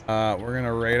 We're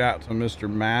gonna raid out to Mr.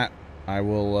 Matt. I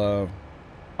will,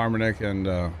 Farmer Nick and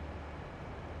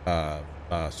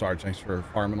Sarge, thanks for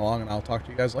farming along, and I'll talk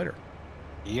to you guys later.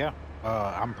 Yeah,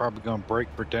 I'm probably gonna break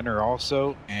for dinner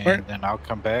also, and right. then I'll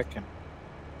come back and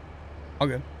All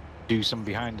good. do some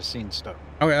behind the scenes stuff.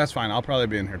 Okay, that's fine. I'll probably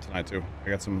be in here tonight too. I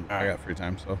got free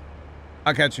time, so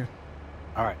I'll catch you.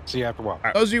 All right, see you after a while. All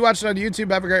right. Those of you watching on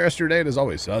YouTube, have a great rest of your day, and as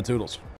always, toodles.